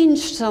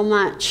changed so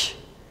much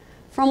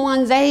from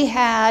when they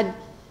had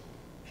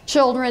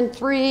children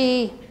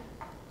 3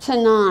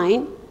 to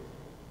 9.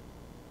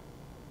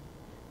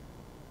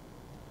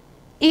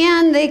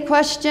 And they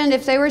questioned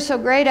if they were so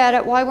great at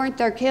it, why weren't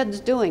their kids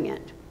doing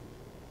it?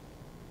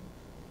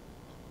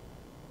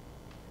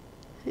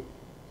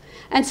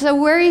 And so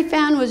where he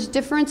found was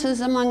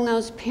differences among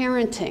those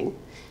parenting.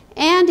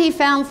 And he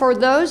found for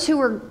those who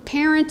were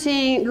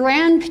parenting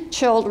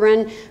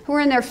grandchildren who were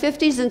in their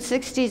 50s and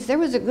 60s, there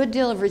was a good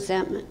deal of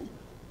resentment.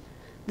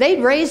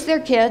 They'd raised their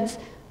kids.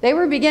 They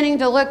were beginning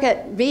to look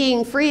at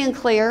being free and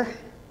clear.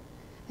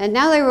 And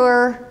now they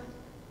were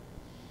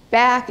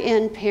back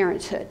in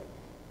parenthood.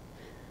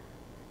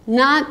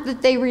 Not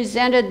that they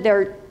resented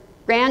their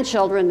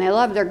grandchildren. They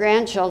loved their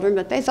grandchildren,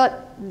 but they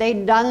thought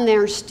they'd done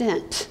their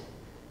stint.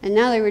 And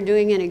now they were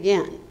doing it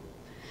again.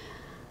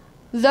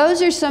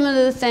 Those are some of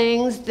the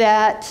things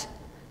that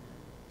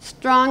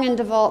Strong and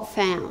DeVault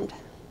found.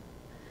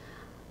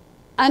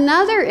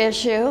 Another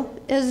issue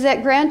is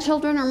that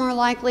grandchildren are more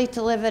likely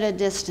to live at a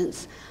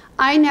distance.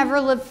 I never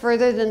lived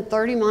further than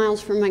 30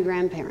 miles from my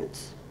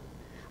grandparents.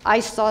 I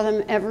saw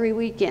them every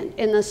weekend.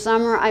 In the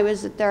summer, I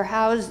was at their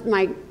house,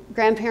 my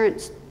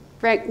grandparent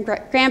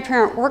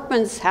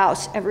workman's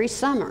house every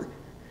summer.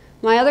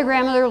 My other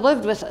grandmother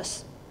lived with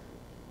us.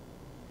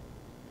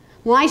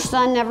 My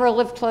son never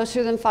lived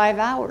closer than 5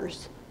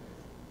 hours.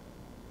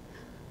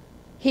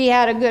 He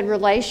had a good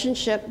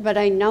relationship, but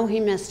I know he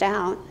missed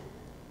out.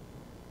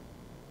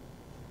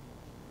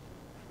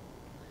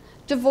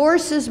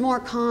 Divorce is more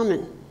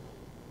common,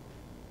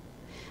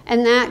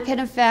 and that can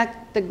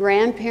affect the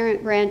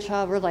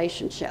grandparent-grandchild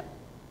relationship.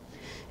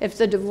 If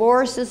the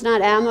divorce is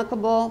not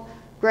amicable,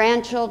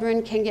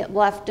 grandchildren can get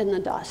left in the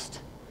dust.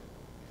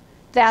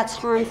 That's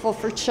harmful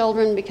for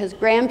children because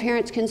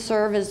grandparents can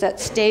serve as that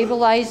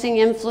stabilizing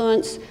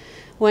influence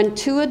when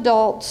two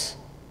adults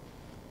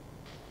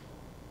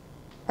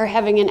are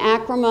having an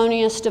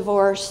acrimonious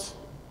divorce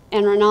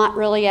and are not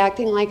really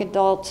acting like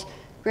adults.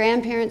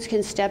 Grandparents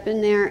can step in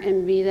there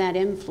and be that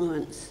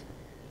influence,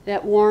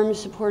 that warm,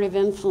 supportive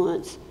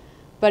influence.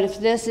 But if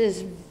this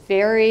is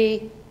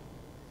very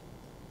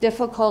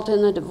difficult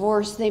in the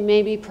divorce, they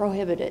may be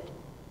prohibited.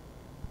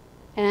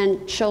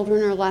 And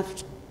children are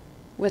left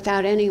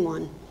without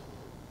anyone.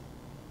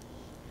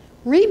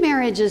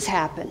 Remarriages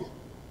happen.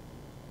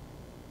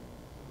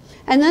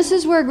 And this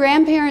is where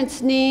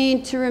grandparents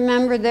need to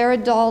remember they're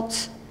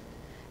adults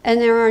and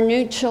there are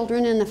new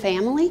children in the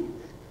family.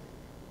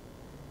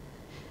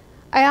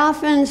 I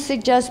often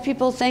suggest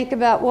people think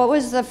about what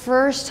was the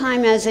first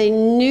time as a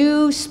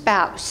new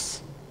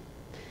spouse.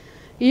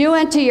 You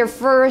went to your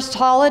first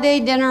holiday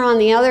dinner on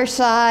the other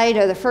side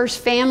or the first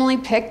family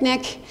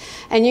picnic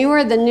and you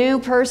were the new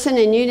person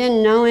and you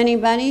didn't know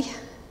anybody.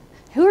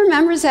 Who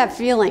remembers that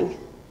feeling?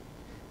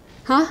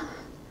 Huh?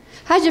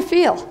 How'd you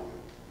feel?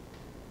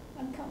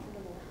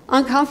 Uncomfortable.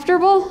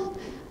 Uncomfortable?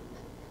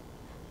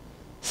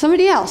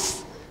 Somebody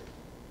else?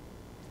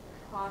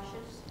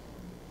 Cautious.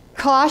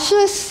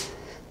 Cautious?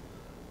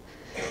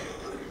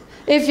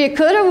 If you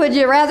could have, would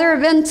you rather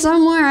have been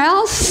somewhere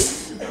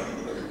else?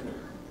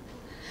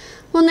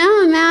 Well,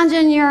 now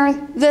imagine you're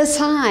this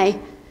high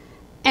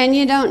and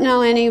you don't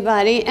know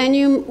anybody and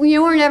you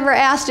were never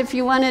asked if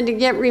you wanted to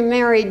get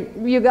remarried.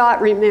 You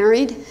got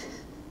remarried.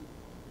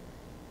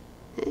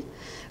 Okay.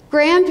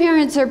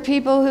 Grandparents are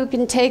people who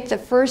can take the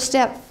first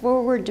step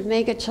forward to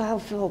make a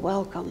child feel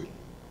welcome.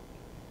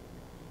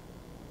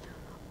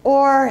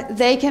 Or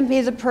they can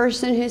be the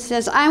person who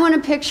says, I want a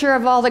picture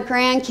of all the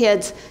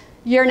grandkids.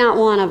 You're not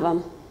one of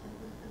them.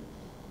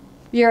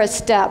 You're a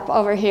step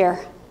over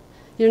here.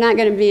 You're not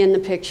going to be in the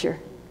picture.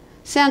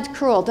 Sounds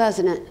cruel,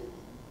 doesn't it?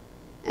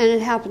 And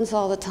it happens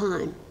all the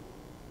time.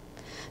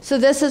 So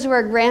this is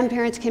where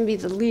grandparents can be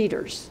the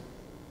leaders.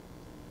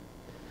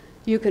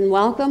 You can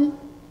welcome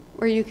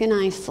or you can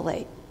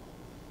isolate.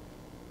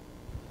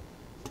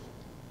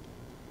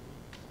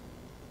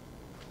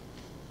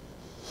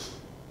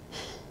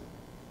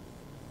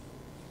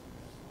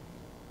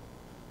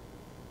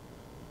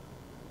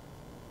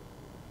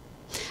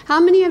 How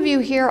many of you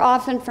hear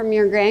often from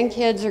your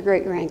grandkids or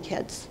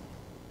great-grandkids?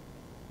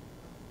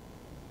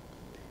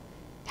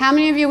 How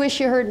many of you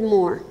wish you heard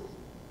more?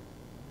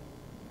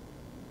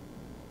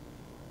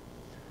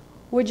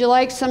 Would you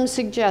like some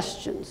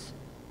suggestions?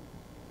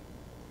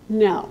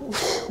 No.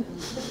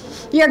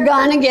 You're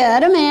gonna get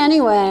them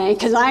anyway,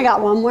 because I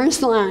got one more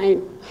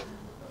slide.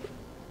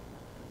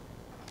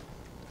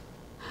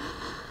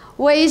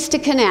 Ways to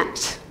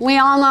connect. We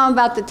all know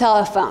about the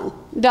telephone.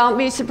 Don't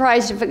be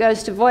surprised if it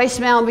goes to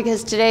voicemail,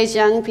 because today's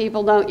young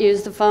people don't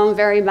use the phone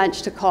very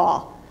much to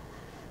call.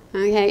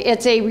 Okay?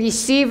 It's a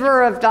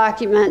receiver of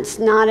documents,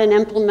 not an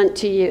implement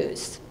to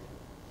use.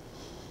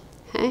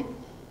 Okay?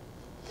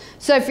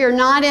 So if you're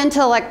not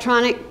into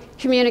electronic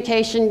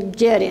communication,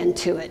 get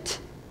into it.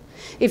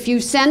 If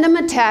you send them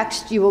a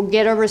text, you will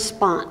get a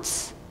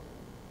response.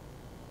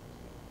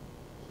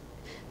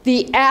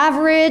 The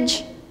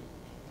average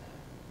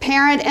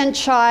parent and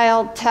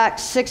child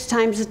text 6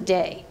 times a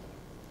day.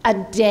 A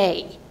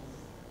day.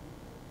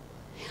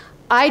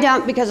 I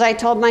don't, because I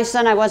told my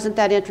son I wasn't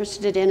that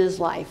interested in his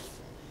life.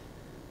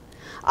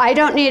 I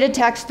don't need a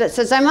text that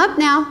says, I'm up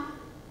now.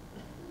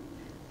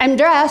 I'm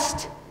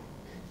dressed.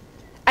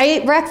 I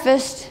ate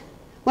breakfast.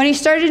 When he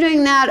started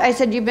doing that, I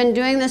said, you've been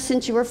doing this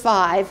since you were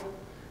 5.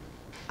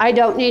 I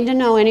don't need to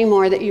know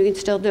anymore that you can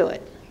still do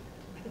it.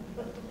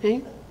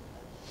 Okay?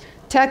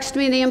 Text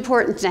me the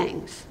important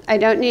things. I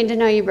don't need to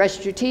know you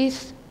brushed your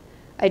teeth.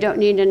 I don't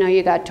need to know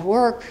you got to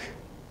work.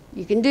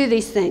 You can do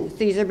these things.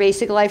 These are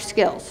basic life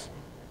skills.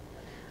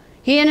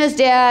 He and his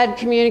dad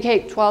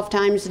communicate 12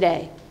 times a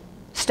day.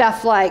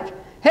 Stuff like,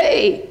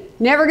 hey,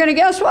 never gonna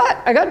guess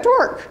what? I got to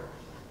work.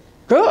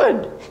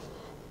 Good.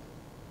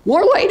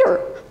 More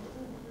later.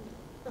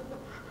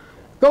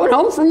 Going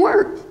home from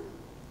work.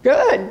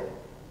 Good.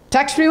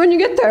 Text me when you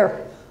get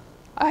there.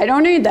 I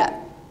don't need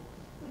that.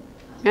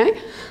 Okay?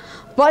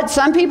 But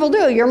some people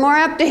do. You're more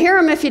apt to hear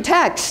them if you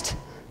text.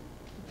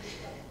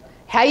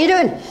 How you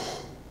doing?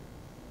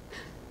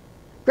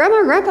 Grandma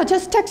and Grandpa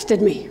just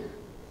texted me.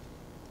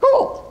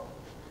 Cool.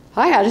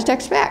 I had to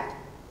text back.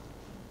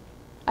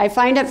 I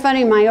find it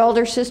funny, my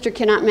older sister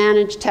cannot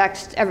manage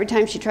text. Every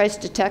time she tries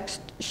to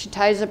text, she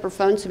ties up her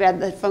phone so bad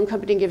the phone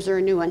company gives her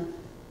a new one.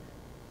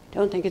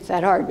 Don't think it's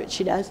that hard, but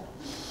she does.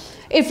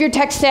 If you're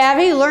tech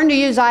savvy, learn to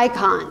use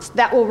icons.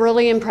 That will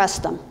really impress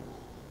them.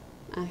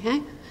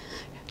 Okay?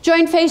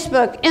 Join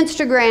Facebook,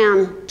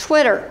 Instagram,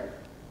 Twitter.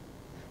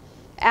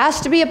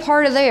 Ask to be a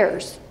part of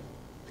theirs.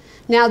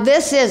 Now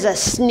this is a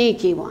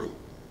sneaky one.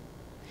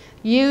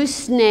 Use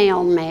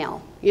snail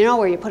mail. You know,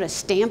 where you put a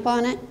stamp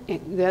on it,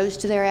 it goes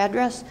to their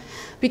address?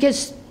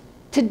 Because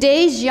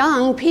today's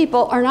young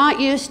people are not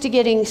used to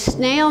getting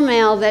snail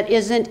mail that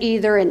isn't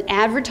either an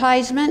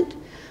advertisement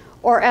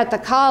or at the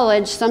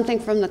college, something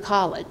from the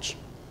college.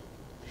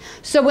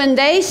 So when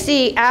they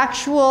see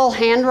actual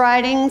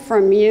handwriting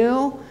from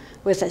you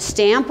with a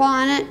stamp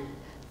on it,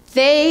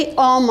 they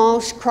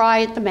almost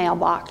cry at the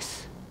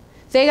mailbox.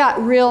 They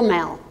got real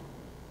mail.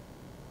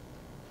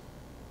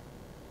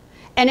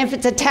 And if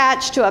it's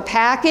attached to a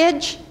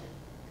package,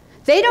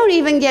 they don't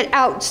even get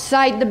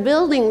outside the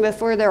building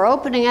before they're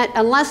opening it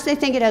unless they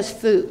think it has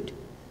food.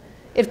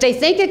 If they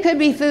think it could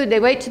be food, they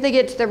wait till they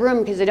get to their room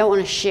because they don't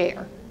want to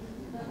share.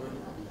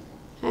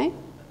 Okay?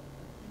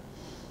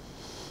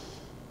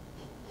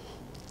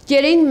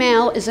 Getting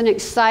mail is an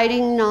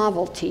exciting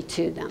novelty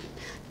to them.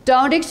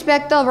 Don't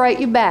expect they'll write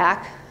you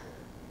back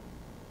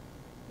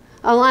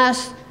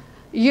unless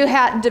you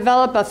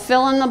develop a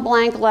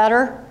fill-in-the-blank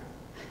letter.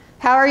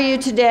 How are you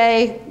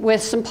today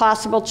with some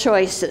possible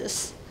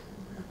choices?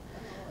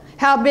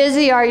 How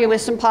busy are you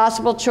with some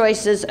possible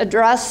choices?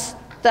 Address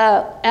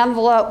the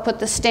envelope, put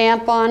the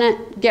stamp on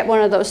it, get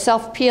one of those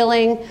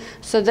self-peeling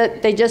so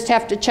that they just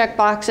have to check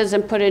boxes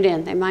and put it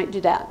in. They might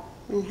do that.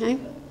 Okay?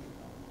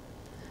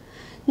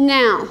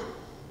 Now,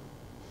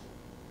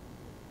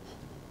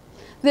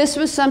 this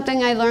was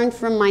something I learned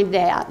from my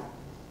dad.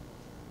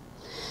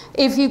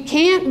 If you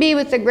can't be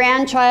with the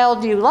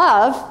grandchild you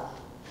love,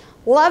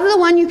 love the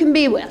one you can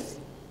be with.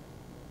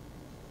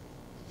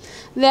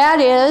 That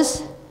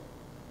is,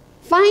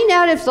 find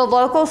out if the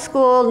local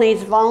school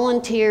needs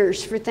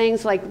volunteers for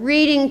things like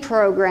reading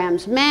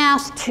programs,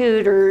 math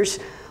tutors,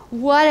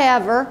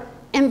 whatever,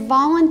 and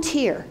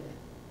volunteer.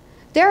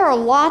 There are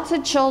lots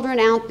of children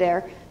out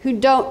there who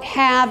don't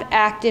have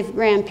active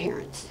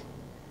grandparents,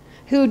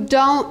 who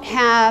don't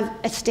have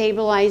a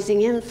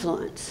stabilizing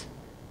influence.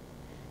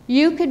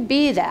 You could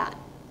be that.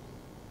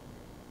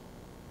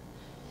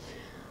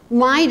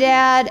 My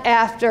dad,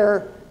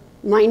 after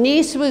my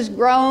niece was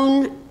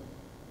grown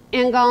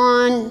and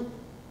gone,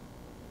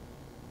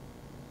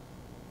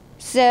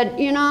 said,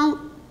 you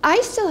know,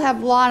 I still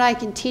have a lot I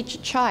can teach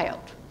a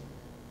child.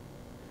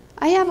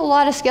 I have a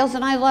lot of skills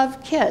and I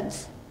love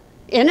kids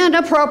in an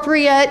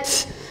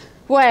appropriate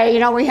way. You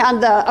know, we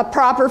had a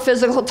proper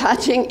physical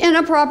touching in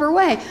a proper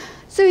way.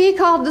 So he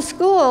called the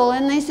school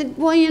and they said,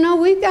 well, you know,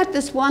 we've got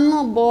this one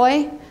little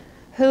boy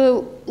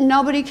who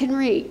nobody can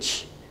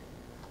reach.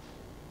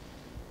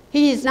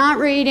 He's not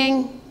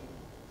reading.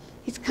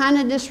 He's kind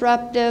of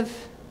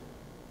disruptive.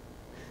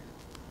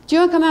 Do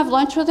you want to come have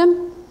lunch with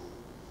him?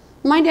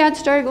 My dad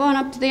started going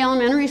up to the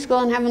elementary school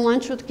and having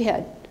lunch with the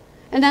kid.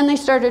 And then they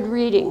started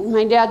reading.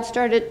 My dad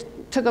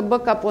took a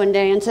book up one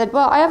day and said,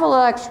 well, I have a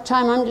little extra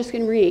time, I'm just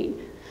going to read.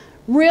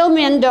 Real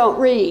men don't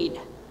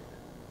read.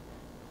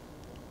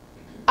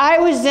 I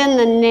was in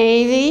the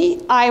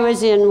Navy, I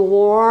was in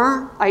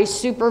war, I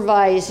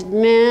supervised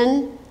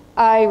men,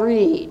 I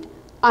read.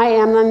 I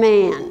am a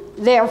man,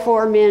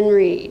 therefore men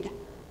read.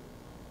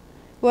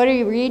 What are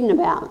you reading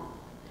about?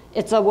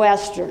 It's a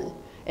Western.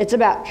 It's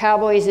about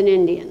cowboys and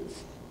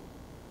Indians.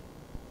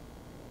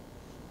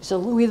 It's a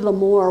Louis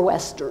L'Amour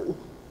Western.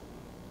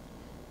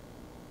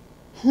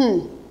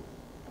 I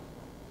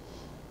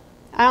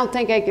don't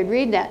think I could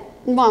read that.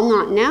 Well,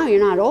 not now,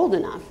 you're not old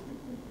enough.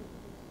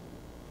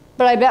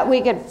 But I bet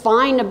we could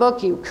find a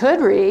book you could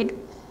read.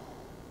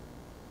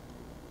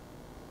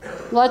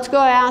 Let's go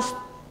ask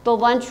the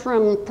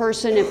lunchroom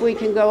person if we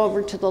can go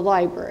over to the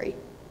library.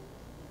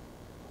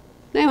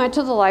 They went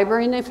to the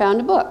library and they found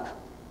a book.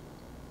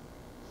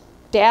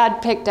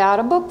 Dad picked out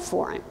a book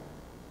for him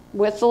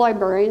with the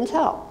librarian's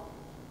help.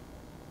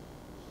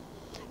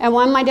 And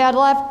when my dad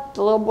left,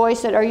 the little boy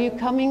said, are you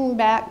coming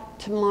back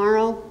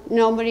tomorrow?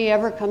 Nobody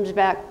ever comes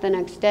back the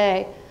next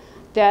day.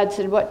 Dad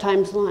said, what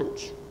time's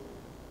lunch?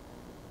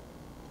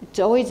 It's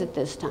always at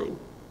this time.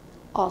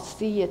 I'll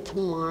see you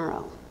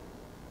tomorrow.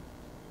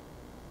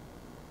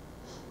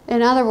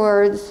 In other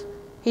words,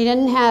 he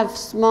didn't have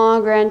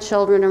small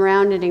grandchildren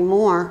around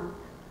anymore,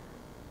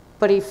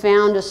 but he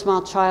found a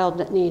small child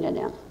that needed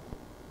him.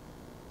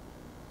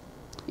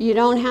 You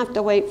don't have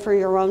to wait for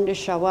your own to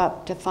show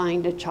up to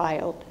find a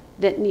child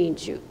that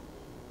needs you.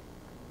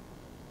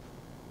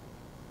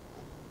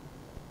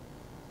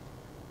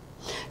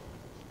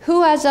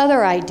 Who has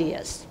other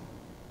ideas?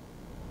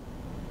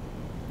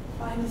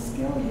 Find a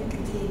skill you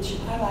can teach.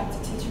 I like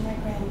to teach my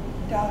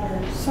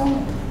granddaughter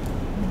sewing.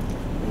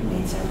 We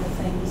made several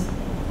things.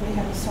 We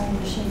have a sewing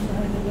machine for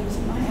her that lives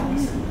in my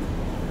house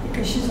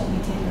because she's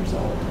only 10 years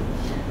old.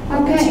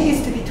 Okay. When she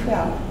gets to be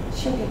 12,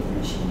 she'll get the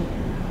machine in her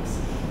house.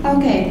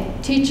 Okay,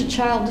 teach a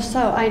child to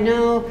sew. I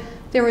know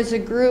there was a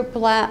group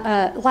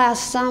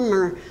last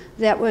summer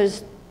that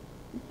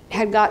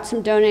had got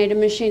some donated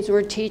machines.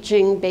 We're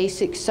teaching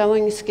basic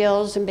sewing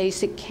skills and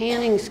basic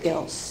canning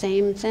skills.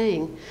 Same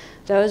thing.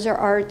 Those are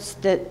arts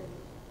that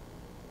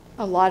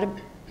a lot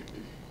of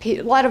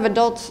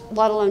adults,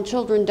 let alone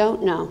children,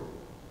 don't know.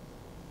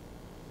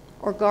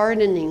 Or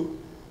gardening.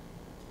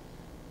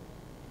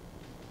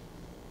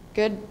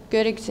 Good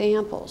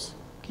examples.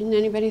 Can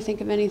anybody think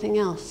of anything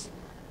else?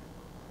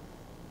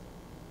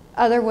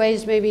 Other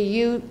ways, maybe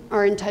you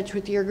are in touch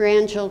with your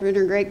grandchildren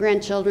or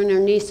great-grandchildren or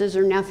nieces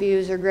or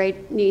nephews or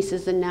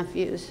great-nieces and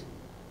nephews.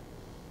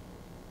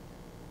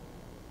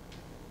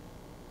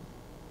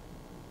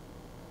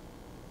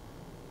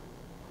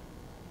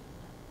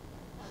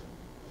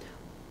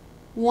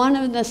 One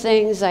of the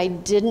things I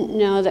didn't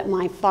know that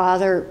my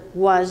father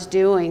was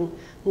doing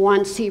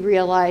once he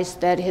realized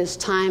that his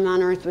time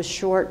on earth was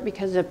short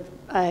because of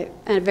a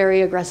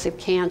very aggressive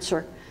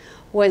cancer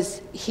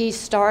was he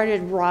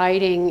started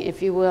writing,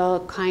 if you will,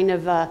 kind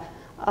of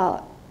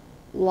a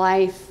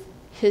life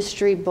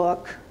history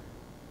book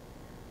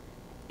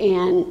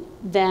and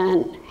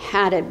then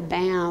had it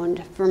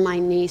bound for my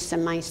niece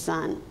and my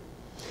son.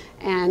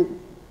 And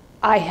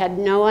I had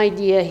no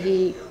idea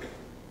he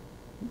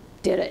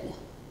did it.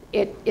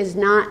 It is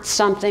not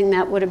something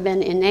that would have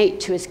been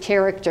innate to his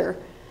character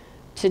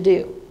to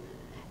do,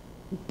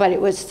 but it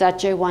was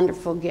such a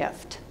wonderful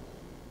gift,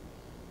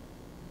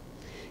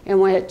 in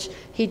which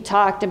he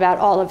talked about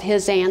all of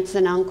his aunts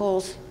and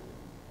uncles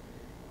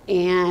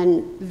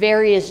and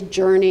various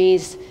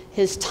journeys,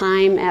 his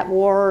time at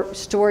war,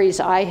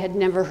 stories I had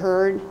never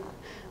heard,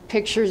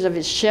 pictures of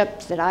his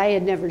ship that I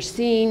had never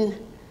seen,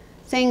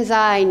 things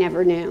I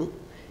never knew.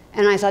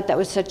 And I thought that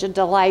was such a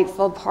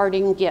delightful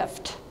parting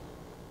gift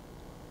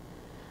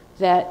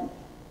that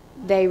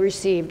they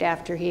received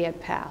after he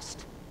had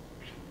passed,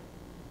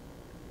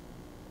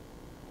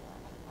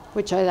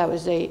 which I thought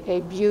was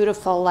a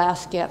beautiful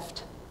last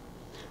gift.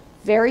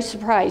 Very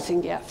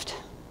surprising gift.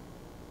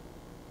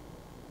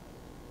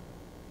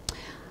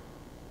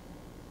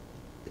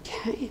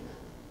 Okay.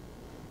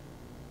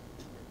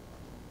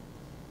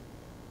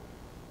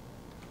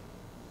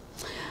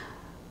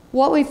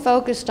 What we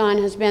focused on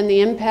has been the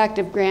impact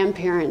of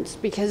grandparents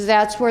because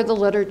that's where the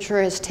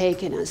literature has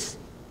taken us.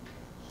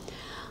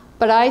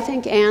 But I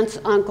think aunts,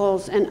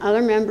 uncles, and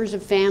other members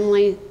of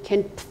family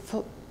can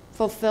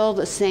fulfill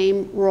the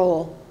same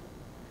role.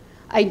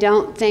 I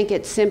don't think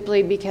it's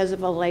simply because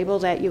of a label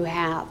that you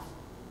have.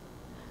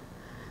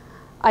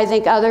 I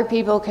think other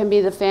people can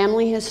be the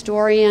family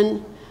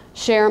historian,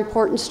 share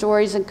important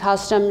stories and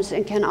customs,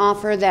 and can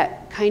offer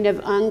that kind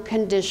of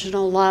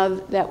unconditional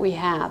love that we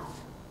have.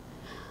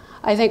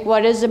 I think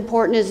what is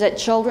important is that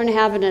children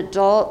have an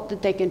adult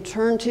that they can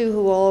turn to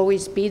who will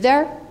always be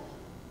there,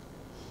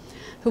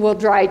 who will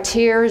dry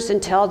tears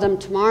and tell them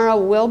tomorrow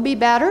will be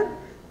better.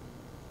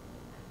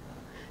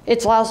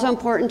 It's also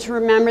important to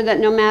remember that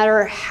no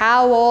matter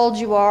how old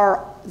you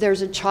are,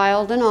 there's a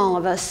child in all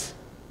of us.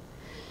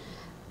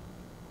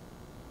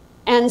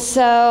 And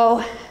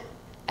so,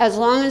 as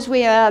long as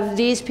we have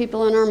these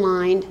people in our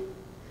mind,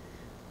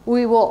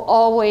 we will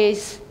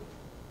always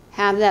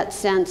have that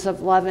sense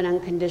of love and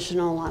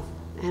unconditional love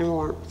and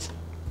warmth.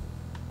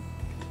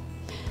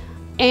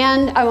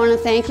 And I want to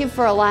thank you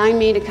for allowing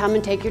me to come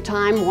and take your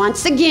time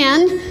once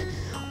again.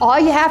 All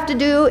you have to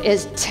do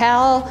is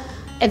tell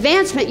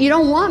Advancement you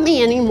don't want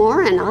me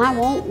anymore, and I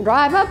won't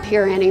drive up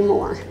here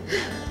anymore.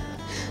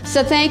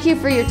 So thank you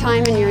for your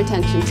time and your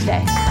attention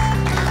today.